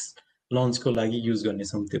चाहिँ नेक्स्ट लन्चको लागि युज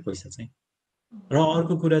गर्नेछौँ त्यो पैसा चाहिँ र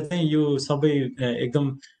अर्को कुरा चाहिँ यो सबै एकदम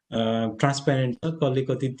ट्रान्सप्यारेन्ट छ कसले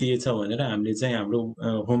कति दिएछ भनेर हामीले चाहिँ हाम्रो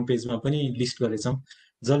होम पेजमा पनि लिस्ट गरेछौँ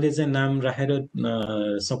जसले चाहिँ नाम राखेर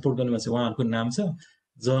सपोर्ट गर्नुभएको छ उहाँहरूको नाम छ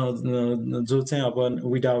जो चाहिँ अब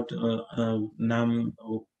विदाउट नाम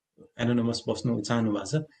एनोनिमस बस्नु चाहनु भएको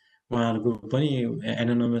छ उहाँहरूको पनि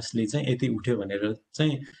एनोनिमसली चाहिँ यति उठ्यो भनेर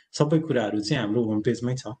चाहिँ सबै कुराहरू चाहिँ हाम्रो होम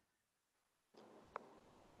पेजमै छ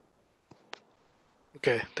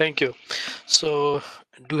Okay, thank you. So,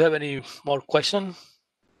 do you have any more question?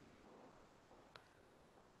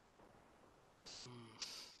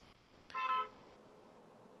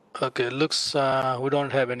 Okay, looks we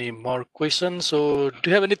don't have any more questions. So, do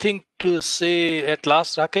you have anything to say at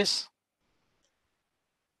last, Rakesh?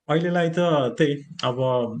 अहिलेलाई त त्यही अब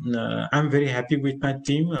I am very happy with my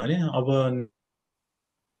team होइन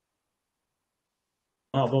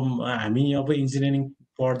अब हामी अब engineering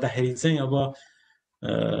पढ्दाखेरि चाहिँ अब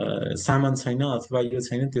सामान छैन अथवा यो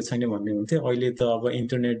छैन त्यो छैन भन्ने हुन्थ्यो अहिले त अब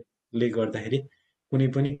इन्टरनेटले गर्दाखेरि कुनै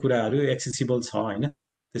पनि कुराहरू एक्सेसिबल छ होइन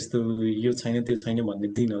त्यस्तो यो छैन त्यो छैन भन्ने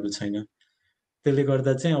दिनहरू छैन त्यसले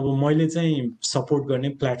गर्दा चाहिँ अब मैले चाहिँ सपोर्ट गर्ने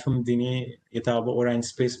प्लेटफर्म दिने यता अब ओरायन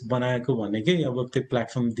स्पेस बनाएको भनेकै अब त्यो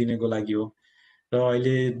प्लेटफर्म दिनको लागि हो र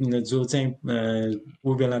अहिले जो चाहिँ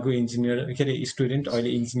ऊ बेलाको इन्जिनियर के अरे स्टुडेन्ट अहिले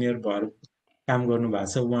इन्जिनियर भएर काम गर्नु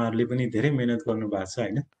भएको छ उहाँहरूले पनि धेरै मेहनत गर्नु भएको छ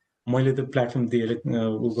होइन मैले त प्लेटफर्म दिएर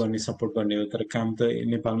ऊ गर्ने सपोर्ट गर्ने हो तर काम त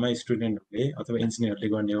नेपालमा स्टुडेन्टहरूले अथवा इन्जिनियरहरूले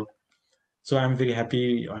गर्ने हो सो आइ एम भेरी ह्याप्पी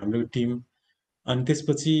हाम्रो टिम अनि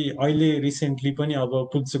त्यसपछि अहिले रिसेन्टली पनि अब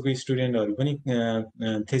पुल्चोको स्टुडेन्टहरू पनि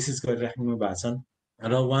थेसिस गरिराख्नु भएको छन्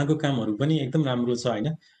र उहाँको कामहरू पनि एकदम राम्रो छ हैन।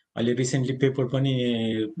 अहिले रिसेन्टली पेपर पनि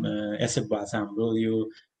एक्सेप्ट भएको छ हाम्रो यो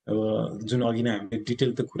जुन अघि नै हामीले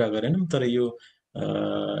डिटेल त कुरा गरेनौँ, तर यो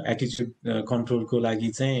एटिट्युड कन्ट्रोलको लागि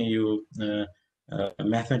चाहिँ यो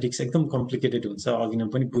म्याथमेटिक्स एकदम कम्प्लिकेटेड हुन्छ, अघि नै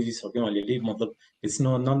पनि बुझिसक्यौँ अलिअलि। मतलब इट्स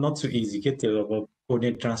नट सो इजी के त्यो अब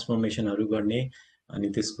कोअर्डिनेट ट्रान्सफर्मेसनहरू गर्ने, अनि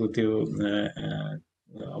त्यसको त्यो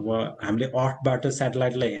अब हामीले अर्थबाट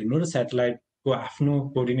स्याटेलाइटलाई हेर्नु र स्याटेलाइटको आफ्नो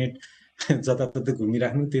कोअर्डिनेट जताततै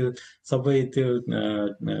घुमिराख्नु, त्यो सबै त्यो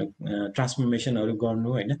ट्रान्सफर्मेसनहरू गर्नु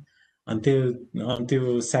होइन। अनि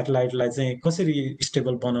त्यो स्याटेलाइटलाई चाहिँ कसरी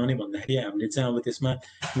स्टेबल बनाउने भन्दाखेरि हामीले चाहिँ अब त्यसमा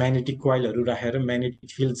म्याग्नेटिक कोइलहरू राखेर म्याग्नेटिक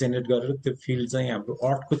फिल्ड जेनेरेट गरेर त्यो फिल्ड चाहिँ हाम्रो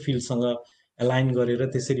अर्थको फिल्डसँग एलाइन गरेर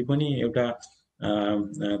त्यसरी पनि एउटा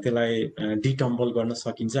त्यसलाई डिटम्बल गर्न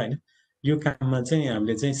सकिन्छ होइन। यो काममा चाहिँ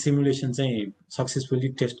हामीले चाहिँ सिमुलेसन चाहिँ सक्सेसफुली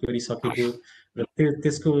टेस्ट गरिसकेको र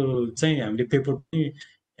त्यसको चाहिँ हामीले पेपर पनि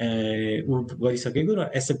गरिसकेको र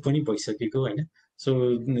एक्सेप्ट पनि भइसकेको होइन। सो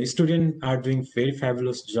student are doing very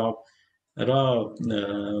fabulous जब र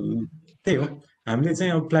त्यही हो, हामीले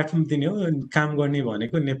चाहिँ अब प्लेटफर्म दिने हो। काम गर्ने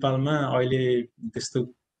भनेको नेपालमा अहिले त्यस्तो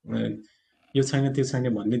यो छैन त्यो छैन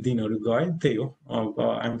भन्ने दिनहरू गए, त्यही हो। अब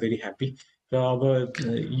आइ एम भेरी ह्याप्पी। र अब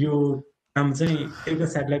यो काम चाहिँ एउटा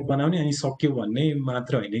सेटेलाइट बनाउने अनि सक्यो भन्ने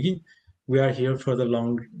मात्र होइन कि we are here for the long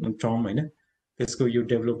term होइन। त्यसको यो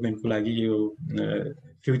डेभलपमेन्टको लागि यो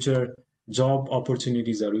फ्युचर जब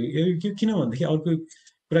अपर्च्युनिटिजहरू यो किन भन्दाखेरि अर्को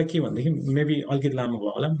कुरा के भनेदेखि मेबी अलिकति लामो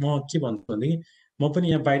भयो होला। म के भन्छु भनेदेखि म पनि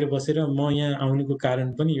यहाँ बाहिर बसेर म यहाँ आउनुको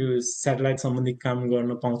कारण पनि यो सेटेलाइट सम्बन्धी काम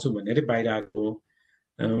गर्न पाउँछु भनेरै बाहिर आएको हो।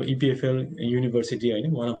 इपिएफएल युनिभर्सिटी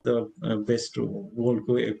होइन, वान अफ द बेस्ट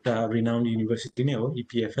वर्ल्डको एउटा रिनाउन्ड युनिभर्सिटी नै हो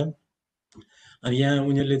इपिएफएल। अनि यहाँ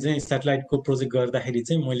उनीहरूले चाहिँ सेटेलाइटको प्रोजेक्ट गर्दाखेरि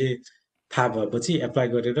चाहिँ मैले थाहा भएपछि एप्लाई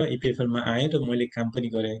गरेर इपिएफएलमा आएँ र मैले काम पनि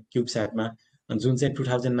गरेँ क्युबस्याटमा, जुन चाहिँ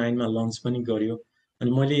 2009मा लन्च पनि गर्यो।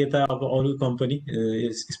 अनि मैले यता अब अरू कम्पनी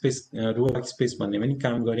स्पेस रोक स्पेस भन्ने पनि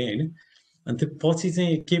काम गरेँ होइन। अनि त्यो पछि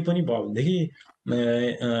चाहिँ के पनि भयो भनेदेखि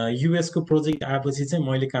युएसको प्रोजेक्ट आएपछि चाहिँ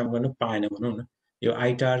मैले काम गर्न पाएन भनौँ न, यो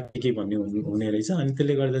आइटार के भन्ने हुने रहेछ। अनि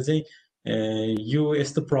त्यसले गर्दा चाहिँ यो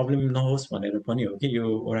यस्तो प्रब्लम नहोस् भनेर पनि हो कि यो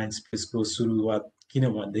ओरायन स्पेसको सुरुवात। किन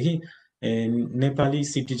भनेदेखि नेपाली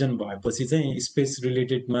सिटिजन भएपछि चाहिँ स्पेस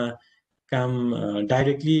रिलेटेडमा काम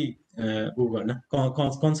डाइरेक्टली ऊ गर्न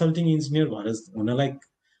कन्सल्टिङ इन्जिनियर भएर हुनलाई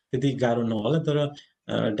त्यति गाह्रो नहोला, तर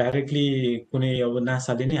डाइरेक्टली कुनै अब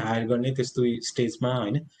नासाले नै हायर गर्ने त्यस्तो स्टेजमा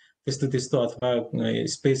होइन, त्यस्तो अथवा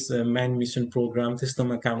स्पेस म्यान मिसन प्रोग्राम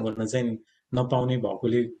त्यस्तोमा काम गर्न चाहिँ नपाउने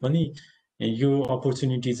भएकोले पनि यो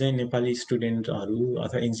अपर्च्युनिटी चाहिँ नेपाली स्टुडेन्टहरू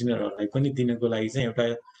अथवा इन्जिनियरहरूलाई पनि दिनको लागि चाहिँ एउटा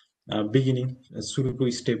बिगिनिङ सुरुको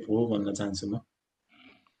स्टेप हो भन्न चाहन्छु म।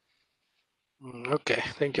 Okay,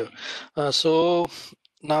 thank you. So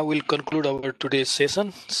now we'll conclude our today's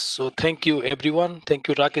session. So thank you everyone. Thank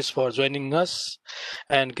you Rakesh for joining us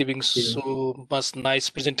and giving so much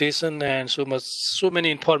nice presentation and so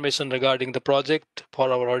many information regarding the project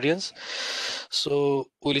for our audience. So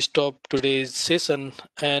we'll stop today's session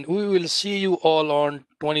and we will see you all on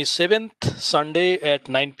 27th Sunday at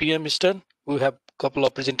 9 p.m. Eastern. We have a couple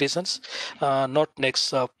of presentations, not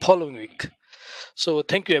next, following week. So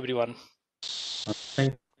thank you everyone.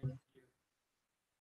 Thank you.